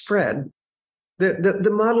widespread. The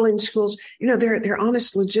modeling schools, they're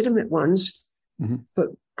honest, legitimate ones, mm-hmm. But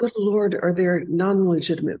good Lord, are there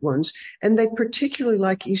non-legitimate ones? And they particularly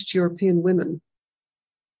like East European women.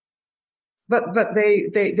 But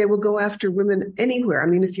they will go after women anywhere. I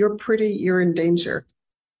mean, if you're pretty, you're in danger.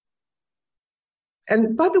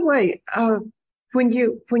 And by the way, when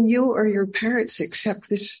you or your parents accept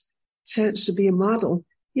this chance to be a model,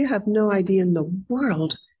 you have no idea in the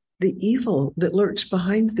world the evil that lurks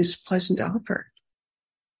behind this pleasant offer.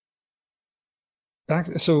 Back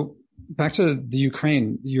to the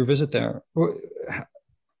Ukraine, your visit there.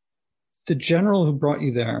 The general who brought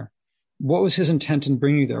you there, what was his intent in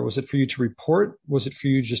bringing you there? Was it for you to report? Was it for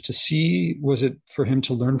you just to see? Was it for him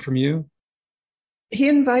to learn from you? He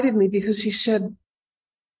invited me because he said,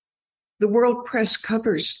 the world press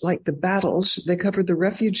covers like the battles. They cover the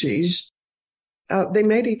refugees. They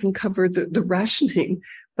might even cover the rationing,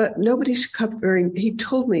 but nobody's covering. He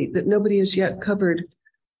told me that nobody has yet covered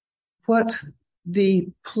what the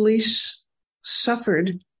police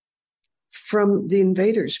suffered from the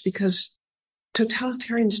invaders, because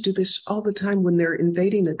totalitarians do this all the time when they're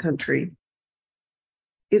invading a country.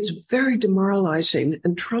 It's very demoralizing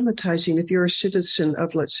and traumatizing if you're a citizen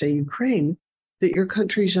of, let's say, Ukraine, that your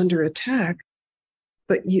country's under attack.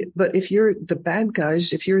 But if you're the bad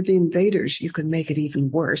guys, if you're the invaders, you can make it even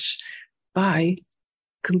worse by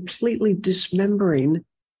completely dismembering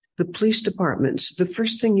the police departments. The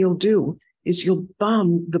first thing you'll do is you'll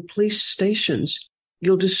bomb the police stations.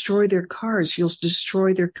 You'll destroy their cars. You'll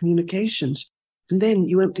destroy their communications. And then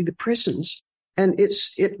you empty the prisons. And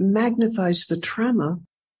it magnifies the trauma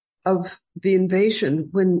of the invasion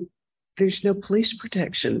when there's no police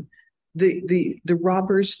protection. The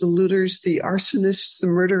robbers, the looters, the arsonists, the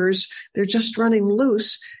murderers, they're just running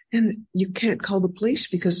loose, and you can't call the police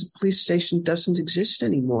because the police station doesn't exist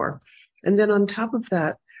anymore. And then on top of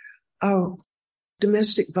that,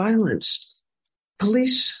 domestic violence.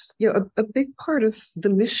 Police, a big part of the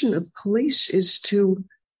mission of police is to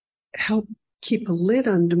help keep a lid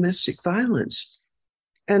on domestic violence.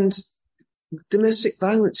 And domestic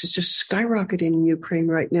violence is just skyrocketing in Ukraine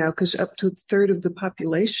right now because up to a third of the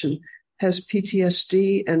population has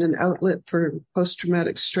PTSD, and an outlet for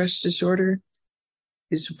post-traumatic stress disorder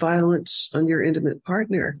is violence on your intimate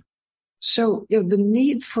partner. So, the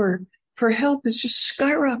need for help is just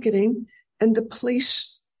skyrocketing, and the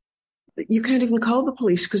police, you can't even call the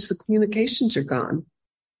police because the communications are gone.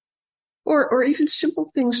 Or even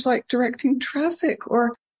simple things like directing traffic,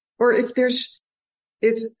 or if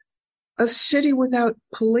it's a city without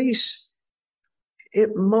police,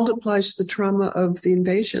 it multiplies the trauma of the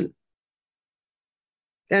invasion.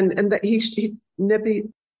 And that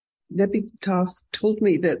Nebitov told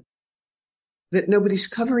me that nobody's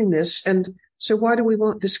covering this. And so why do we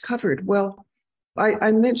want this covered? Well,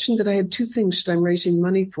 I mentioned that I had two things that I'm raising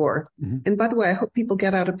money for. Mm-hmm. And by the way, I hope people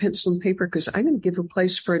get out a pencil and paper because I'm going to give a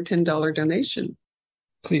place for a $10 donation.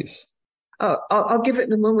 Please. I'll give it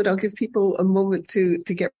in a moment. I'll give people a moment to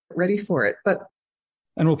get ready for it.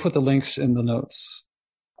 And we'll put the links in the notes.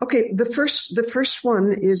 Okay. The first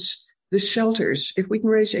one is the shelters. If we can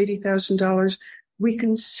raise $80,000, we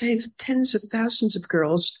can save tens of thousands of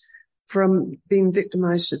girls from being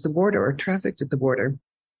victimized at the border or trafficked at the border.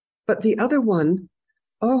 But the other one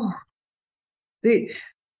Oh, a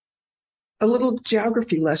little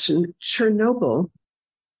geography lesson. Chernobyl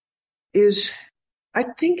is, I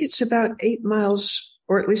think it's about 8 miles,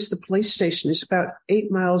 or at least the police station is about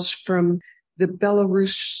 8 miles from the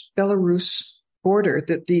Belarus border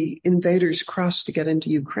that the invaders crossed to get into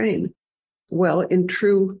Ukraine. Well, in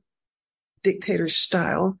true dictator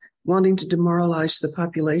style, wanting to demoralize the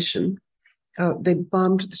population, they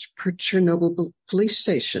bombed the Chernobyl police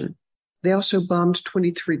station. They also bombed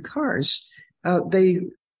 23 cars. They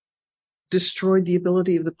destroyed the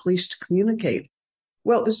ability of the police to communicate.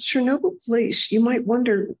 Well, the Chernobyl police, you might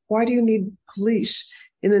wonder, why do you need police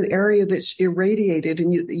in an area that's irradiated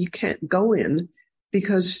and you can't go in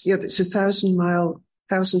because it's a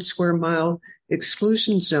 1,000 square mile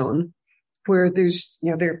exclusion zone where there's,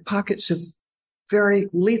 there are pockets of very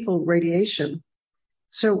lethal radiation.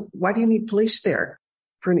 So why do you need police there?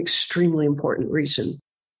 For an extremely important reason.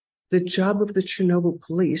 The job of the Chernobyl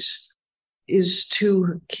police is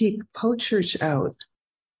to keep poachers out,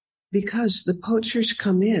 because the poachers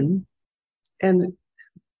come in, and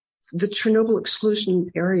the Chernobyl exclusion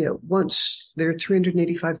area, once there are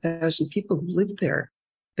 385,000 people who live there,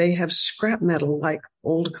 they have scrap metal like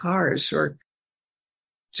old cars or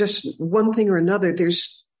just one thing or another.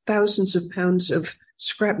 There's thousands of pounds of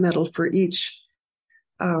scrap metal for each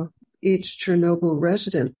Chernobyl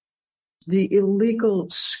resident. The illegal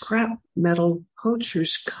scrap metal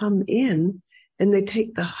poachers come in and they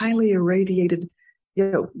take the highly irradiated,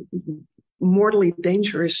 mortally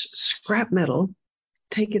dangerous scrap metal,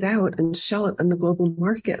 take it out and sell it on the global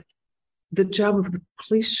market. The job of the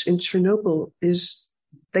police in Chernobyl is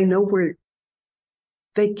they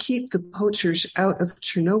keep the poachers out of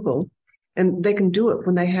Chernobyl, and they can do it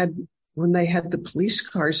when they had the police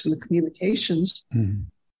cars and the communications. Mm-hmm.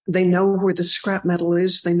 They know where the scrap metal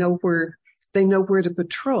is. They know where to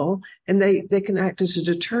patrol, and they can act as a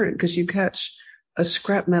deterrent, because you catch a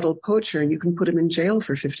scrap metal poacher and you can put him in jail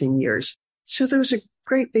for 15 years. So there was a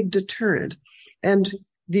great big deterrent. And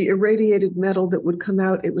the irradiated metal that would come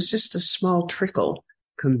out, it was just a small trickle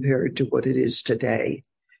compared to what it is today.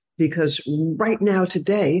 Because right now,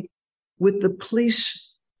 today, with the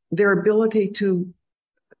police, their ability to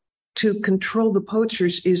control the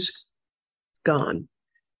poachers is gone.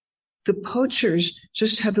 The poachers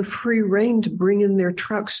just have a free rein to bring in their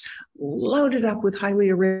trucks loaded up with highly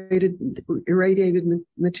irradiated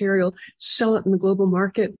material, sell it in the global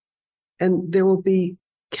market. And there will be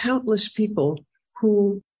countless people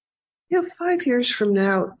who, 5 years from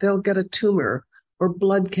now, they'll get a tumor or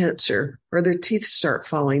blood cancer, or their teeth start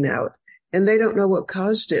falling out. And they don't know what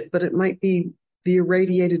caused it, but it might be the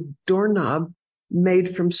irradiated doorknob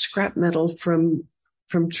made from scrap metal from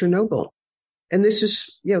Chernobyl. And this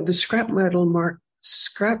is, the scrap metal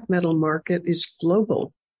market is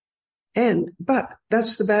global. But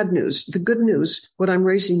that's the bad news. The good news, what I'm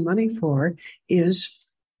raising money for, is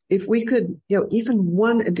if we could, even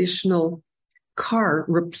one additional car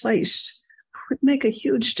replaced would make a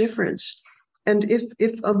huge difference. And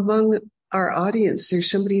if among our audience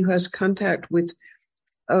there's somebody who has contact with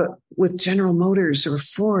General Motors or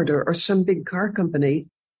Ford or some big car company,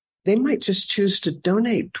 they might just choose to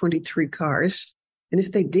donate 23 cars. And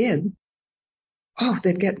if they did,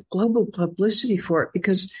 they'd get global publicity for it,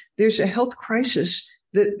 because there's a health crisis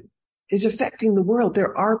that is affecting the world.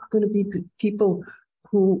 There are going to be people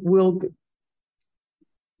who will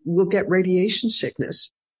get radiation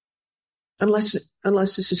sickness unless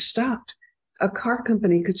this is stopped. A car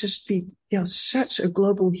company could just be, such a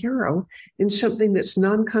global hero in something that's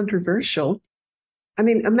non-controversial. I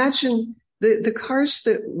mean, imagine the cars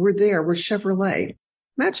that were there were Chevrolet.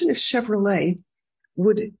 Imagine if Chevrolet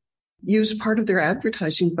would use part of their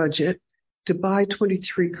advertising budget to buy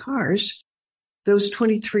 23 cars. Those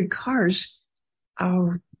 23 cars,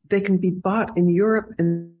 they can be bought in Europe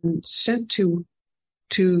and sent to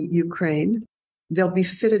Ukraine. They'll be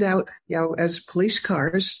fitted out, as police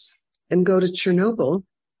cars and go to Chernobyl.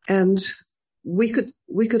 And we could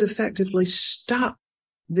effectively stop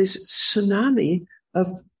this tsunami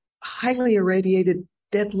of highly irradiated,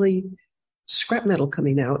 deadly scrap metal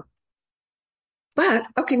coming out. But,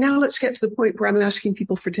 okay, now let's get to the point where I'm asking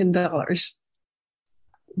people for $10.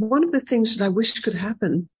 One of the things that I wish could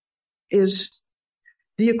happen is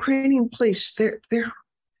the Ukrainian police, they're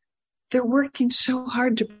working so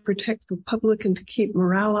hard to protect the public and to keep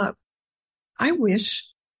morale up. I wish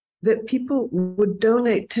that people would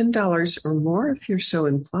donate $10 or more, if you're so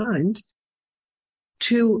inclined,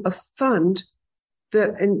 to a fund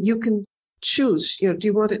that, and you can choose, do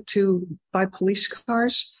you want it to buy police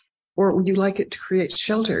cars, or would you like it to create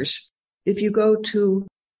shelters? If you go to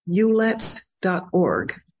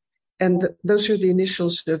ulet.org And those are the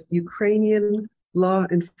initials of Ukrainian Law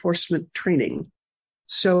Enforcement Training.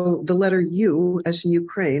 So the letter U, as in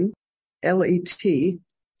Ukraine, LET,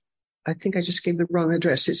 I think I just gave the wrong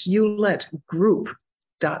address. It's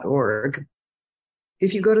uletgroup.org.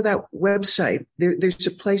 If you go to that website, there's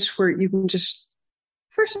a place where you can just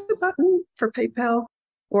press a button for PayPal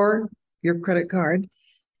or your credit card.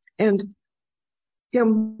 And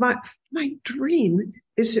my dream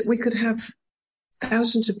is that we could have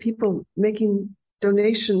thousands of people making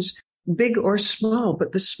donations, big or small,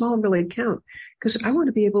 but the small really count. Because I want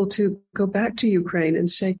to be able to go back to Ukraine and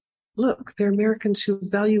say, look, there are Americans who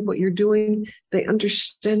value what you're doing. They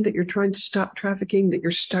understand that you're trying to stop trafficking, that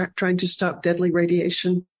you're trying to stop deadly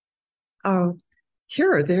radiation.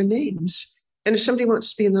 Here are their names. And if somebody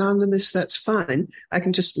wants to be anonymous, that's fine. I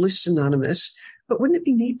can just list anonymous. But wouldn't it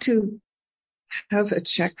be neat to have a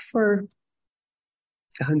check for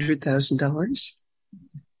 $100,000?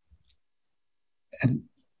 And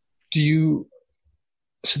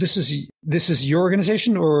so this is your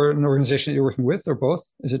organization or an organization that you're working with, or both?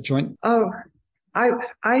 Is it joint? Oh, I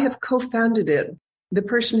have co-founded it. The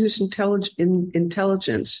person who's in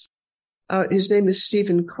intelligence, his name is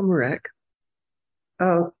Stephen Komarek.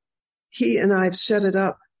 He and I have set it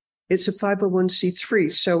up. It's a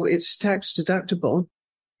 501c3, so it's tax deductible.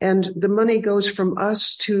 And the money goes from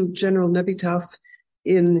us to General Nebitov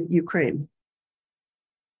in Ukraine.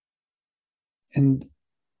 And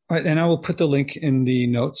I will put the link in the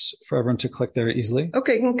notes for everyone to click there easily.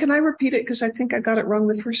 Okay, can I repeat it? Because I think I got it wrong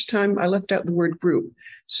the first time. I left out the word group.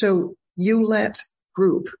 So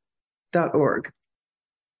uletgroup.org.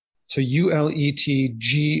 So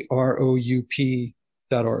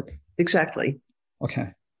uletgroup.org. Exactly.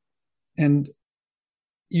 Okay. And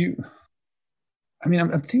I'm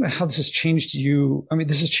thinking about how this has changed you. I mean,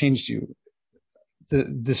 this has changed you.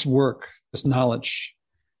 This work, this knowledge.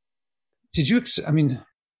 To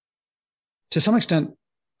some extent,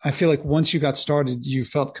 I feel like once you got started, you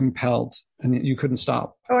felt compelled and you couldn't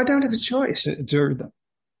stop. Oh, I don't have a choice.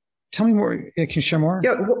 Tell me more. Can you share more?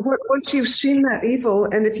 Yeah. Once you've seen that evil,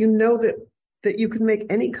 and if you know that you can make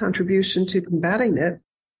any contribution to combating it,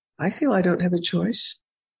 I feel I don't have a choice.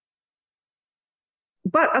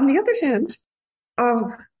 But on the other hand,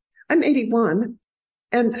 I'm 81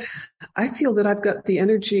 and I feel that I've got the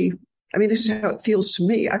energy. I mean, this is how it feels to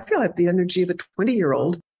me. I feel I have the energy of a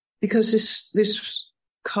 20-year-old because this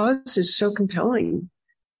cause is so compelling.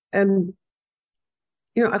 And,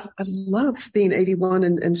 I love being 81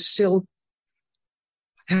 and still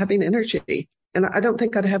having energy. And I don't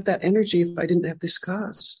think I'd have that energy if I didn't have this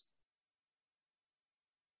cause.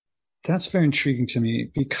 That's very intriguing to me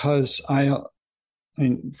because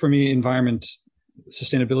for me, environment,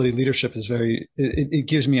 sustainability, leadership is it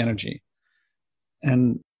gives me energy.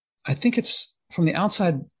 And I think it's from the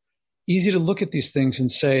outside easy to look at these things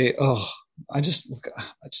and say, oh, I just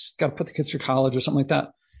got to put the kids through college or something like that.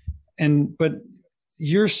 But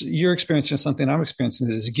you're experiencing something I'm experiencing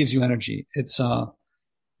is it gives you energy. It's of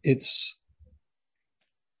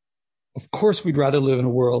course we'd rather live in a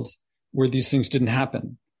world where these things didn't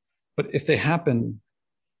happen. But if they happen,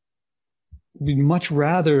 we'd much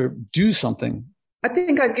rather do something. I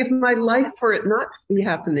think I'd give my life for it not to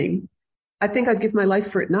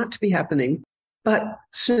be happening. But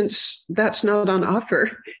since that's not on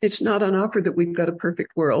offer, it's not on offer that we've got a perfect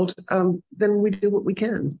world, then we do what we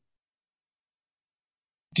can.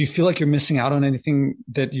 Do you feel like you're missing out on anything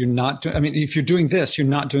that you're not doing? I mean, if you're doing this, you're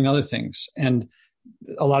not doing other things. And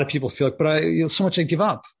a lot of people feel like, but so much I give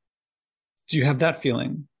up. Do you have that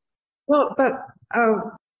feeling? Well, but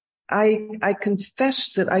I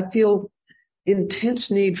confess that I feel intense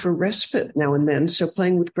need for respite now and then. So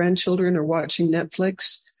playing with grandchildren or watching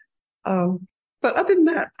Netflix. But other than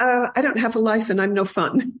that, I don't have a life and I'm no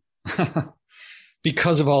fun.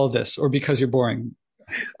 Because of all of this or because you're boring?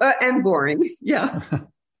 And boring, yeah.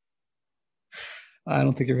 I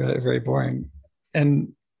don't think you're very, very boring.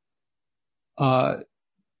 And how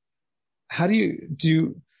do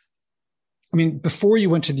you before you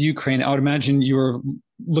went to the Ukraine, I would imagine you were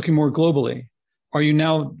looking more globally. Are you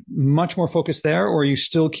now much more focused there, or are you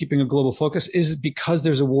still keeping a global focus? Is it because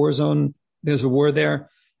there's a war zone, there's a war there?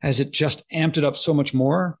 Has it just amped it up so much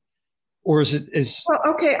more? Or is it? Well,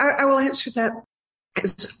 okay, I will answer that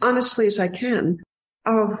as honestly as I can.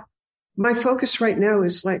 My focus right now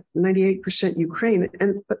is like 98% Ukraine.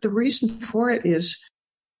 But the reason for it is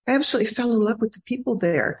I absolutely fell in love with the people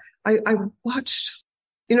there. I watched,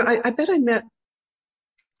 I bet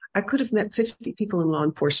I could have met 50 people in law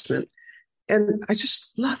enforcement. And I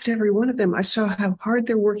just loved every one of them. I saw how hard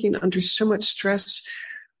they're working under so much stress.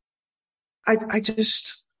 I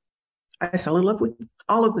fell in love with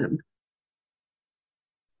all of them.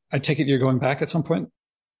 I take it you're going back at some point?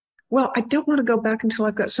 Well, I don't want to go back until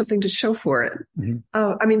I've got something to show for it. Mm-hmm.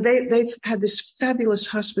 I mean, they've had this fabulous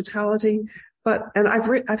hospitality, and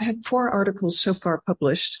I've had 4 articles so far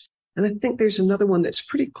published, and I think there's another one that's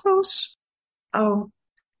pretty close.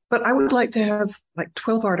 But I would like to have like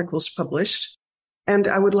 12 articles published, and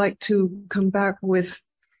I would like to come back with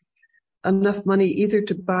enough money either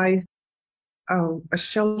to buy a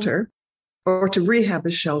shelter or to rehab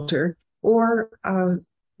a shelter, or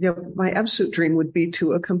my absolute dream would be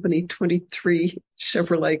to accompany 23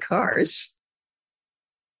 Chevrolet cars.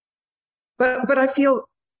 But I feel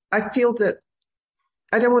that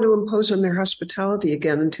I don't want to impose on their hospitality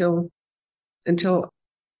again until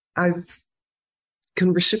I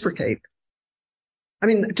can reciprocate. I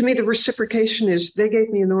mean, to me, the reciprocation is they gave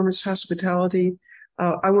me enormous hospitality.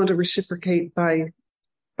 I want to reciprocate by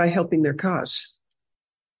helping their cause.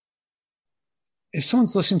 If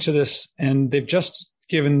someone's listening to this and they've just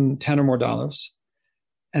given $10 or more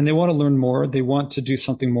and they want to learn more, they want to do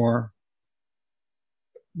something more,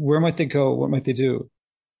 where might they go? What might they do?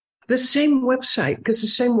 The same website, because the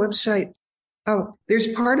same website, there's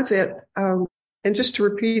part of it, and just to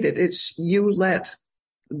repeat it, it's ULET,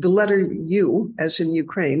 the letter U, as in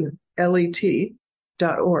Ukraine,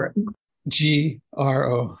 LET.org. GRUP.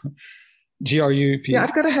 Yeah,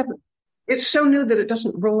 I've got to have it. It's so new that it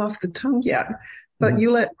doesn't roll off the tongue yet, but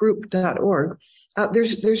uletgroup.org.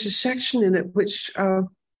 There's a section in it which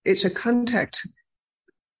it's a contact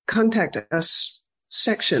us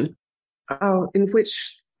section in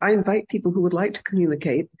which I invite people who would like to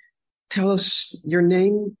communicate, tell us your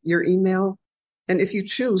name, your email, and if you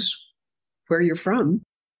choose, where you're from.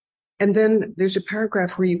 And then there's a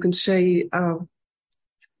paragraph where you can say,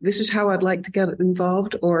 this is how I'd like to get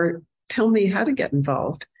involved, or tell me how to get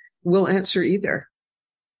involved. We'll answer either.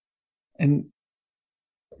 And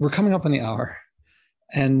we're coming up on the hour.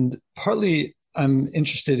 And partly I'm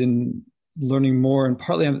interested in learning more, and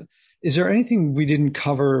partly is there anything we didn't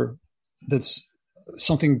cover that's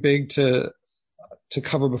something big to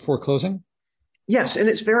cover before closing? Yes, and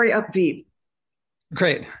it's very upbeat.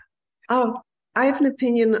 Great. I have an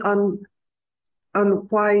opinion on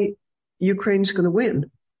why Ukraine's going to win.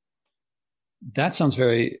 That sounds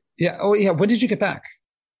very, yeah. Oh, yeah. When did you get back?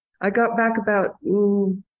 I got back about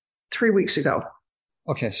 3 weeks ago.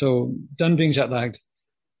 Okay, so done being jet lagged.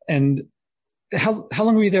 And how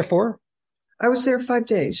long were you there for? I was there 5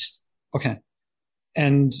 days. Okay.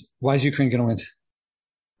 And why is Ukraine going to win?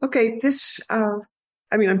 Okay,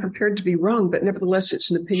 I'm prepared to be wrong, but nevertheless,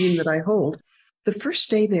 it's an opinion that I hold. The first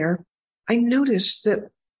day there, I noticed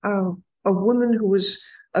that a woman who was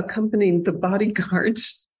accompanying the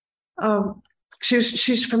bodyguards,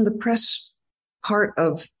 she's from the press part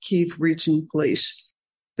of Kyiv Region Police,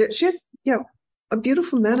 that she had, a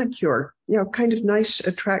beautiful manicure, kind of nice,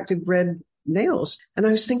 attractive red nails. And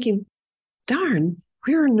I was thinking, darn,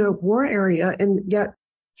 we're in a war area, and yet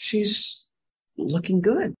she's looking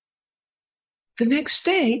good. The next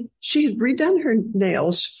day, she had redone her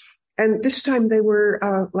nails, and this time they were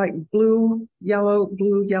like blue, yellow,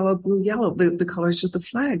 blue, yellow, blue, yellow, the colors of the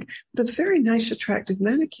flag, but a very nice, attractive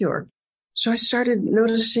manicure. So I started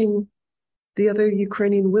noticing the other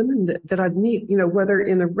Ukrainian women that I'd meet, whether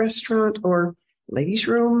in a restaurant or ladies'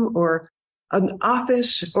 room or an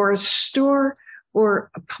office or a store or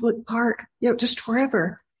a public park, just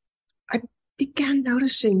wherever. I began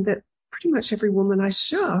noticing that pretty much every woman I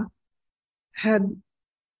saw had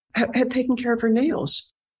taken care of her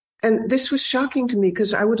nails. And this was shocking to me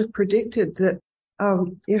because I would have predicted that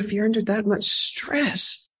if you're under that much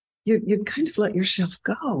stress, you'd kind of let yourself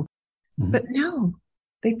go. Mm-hmm. But no,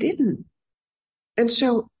 they didn't. And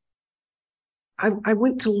so I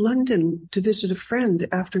went to London to visit a friend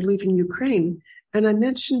after leaving Ukraine, and I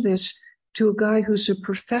mentioned this to a guy who's a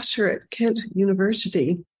professor at Kent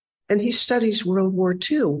University, and he studies World War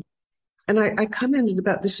II. And I commented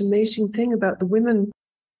about this amazing thing about the women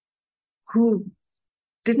who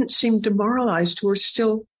didn't seem demoralized, who were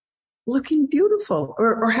still looking beautiful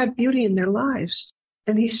or had beauty in their lives.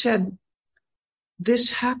 And he said, this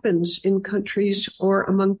happens in countries or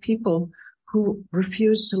among people who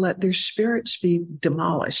refuse to let their spirits be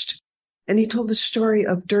demolished. And he told the story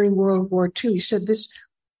of during World War II. He said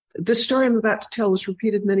the story I'm about to tell was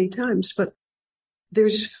repeated many times, but there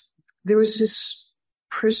was this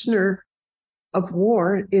prisoner of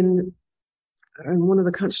war in one of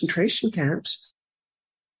the concentration camps,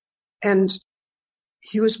 and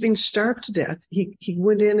he was being starved to death. He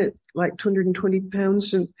went in at like 220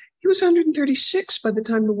 pounds, and he was 136 by the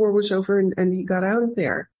time the war was over and he got out of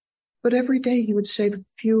there. But every day he would save a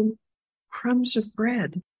few crumbs of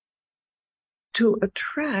bread to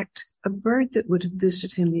attract a bird that would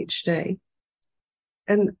visit him each day.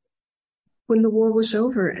 And when the war was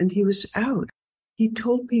over and he was out, he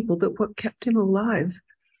told people that what kept him alive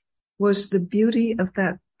was the beauty of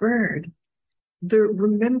that bird, the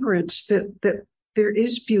remembrance that there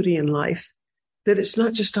is beauty in life, that it's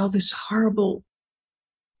not just all this horrible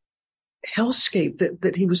hellscape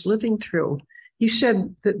that he was living through. He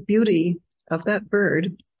said that beauty of that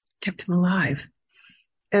bird kept him alive.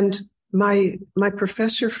 And my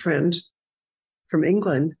professor friend from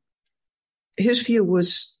England, his view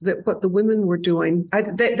was that what the women were doing,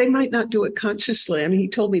 they might not do it consciously. I mean, he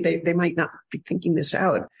told me they might not be thinking this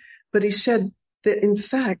out, but he said that in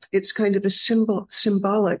fact, it's kind of a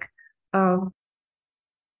symbolic. I'm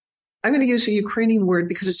going to use a Ukrainian word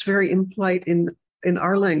because it's very impolite in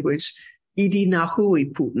our language, Idi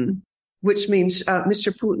nahui Putin, which means,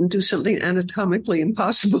 Mr. Putin, do something anatomically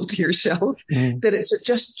impossible to yourself, that it's a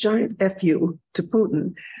just giant FU to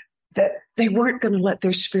Putin, that they weren't going to let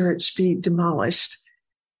their spirits be demolished.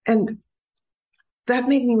 And that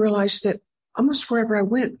made me realize that almost wherever I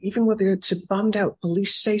went, even whether it's a bombed out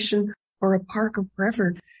police station or a park or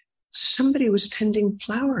wherever, somebody was tending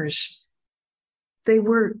flowers. They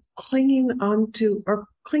were clinging onto, or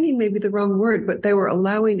clinging may be the wrong word, but they were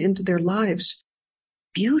allowing into their lives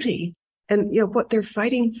beauty and, you know, what they're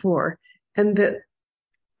fighting for, and that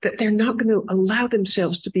they're not going to allow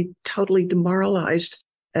themselves to be totally demoralized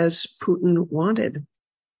as Putin wanted.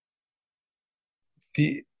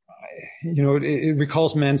 It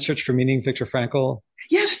recalls Man's Search for Meaning, Viktor Frankl.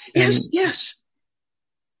 Yes.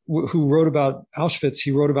 Who wrote about Auschwitz.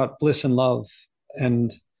 He wrote about bliss and love and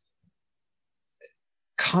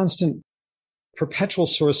constant, perpetual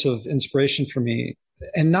source of inspiration for me,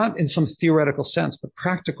 and not in some theoretical sense, but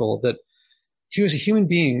practical, that he was a human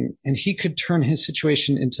being and he could turn his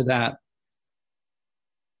situation into that.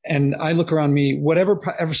 And I look around me,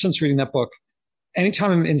 ever since reading that book,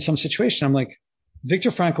 anytime I'm in some situation, I'm like, Viktor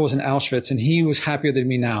Frankl was in Auschwitz and he was happier than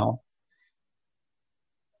me now.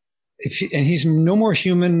 And he's no more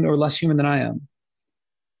human or less human than I am.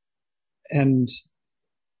 And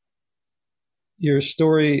your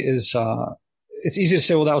story is, it's easy to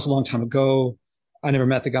say, well, that was a long time ago. I never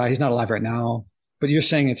met the guy. He's not alive right now. But you're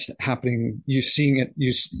saying it's happening. You're seeing it.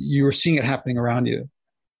 You were seeing it happening around you.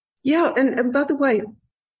 Yeah. And by the way,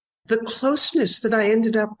 the closeness that I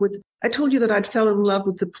ended up with, I told you that I'd fell in love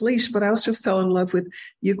with the police, but I also fell in love with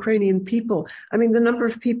Ukrainian people. I mean, the number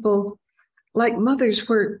of people like mothers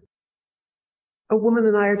where a woman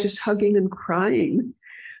and I are just hugging and crying.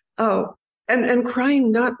 And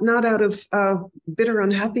crying not out of bitter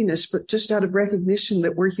unhappiness, but just out of recognition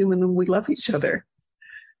that we're human and we love each other.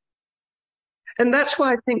 And that's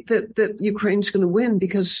why I think that Ukraine's going to win,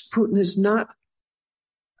 because Putin has not,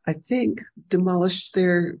 I think, demolished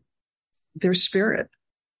their spirit.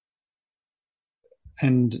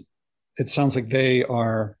 And it sounds like they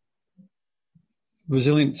are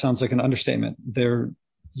resilient. Sounds like an understatement. They're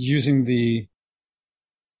using the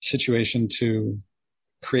situation to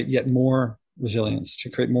create yet more resilience, to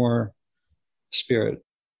create more spirit.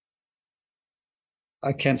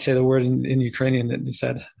 I can't say the word in Ukrainian that you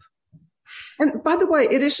said. And by the way,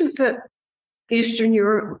 it isn't that Eastern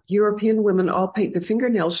European women all paint their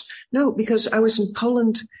fingernails. No, because I was in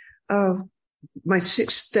Poland, my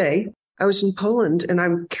 6th day. I was in Poland and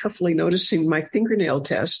I'm carefully noticing my fingernail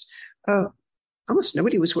test. Almost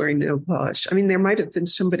nobody was wearing nail polish. I mean, there might have been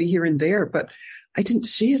somebody here and there, but I didn't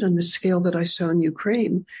see it on the scale that I saw in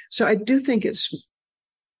Ukraine. So I do think it's,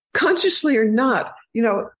 consciously or not,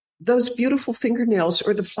 those beautiful fingernails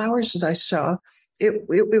or the flowers that I saw, it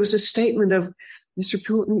was a statement of, Mr.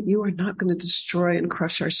 Putin, you are not going to destroy and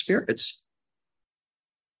crush our spirits.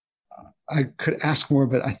 I could ask more,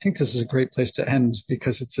 but I think this is a great place to end,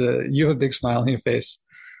 because you have a big smile on your face.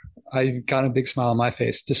 I got a big smile on my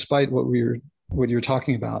face, despite what you were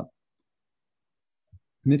talking about.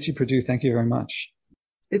 Mitzi Perdue, thank you very much.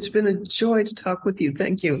 It's been a joy to talk with you.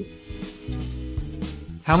 Thank you.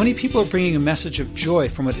 How many people are bringing a message of joy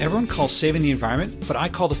from what everyone calls saving the environment, but I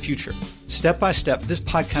call the future? Step by step, this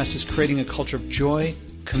podcast is creating a culture of joy,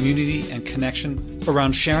 community, and connection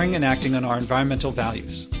around sharing and acting on our environmental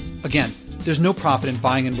values. Again, there's no profit in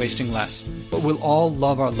buying and wasting less, but we'll all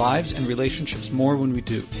love our lives and relationships more when we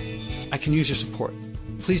do. I can use your support.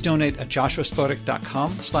 Please donate at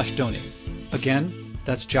joshuaspodek.com/donate. Again,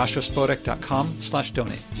 that's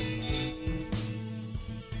joshuaspodek.com/donate.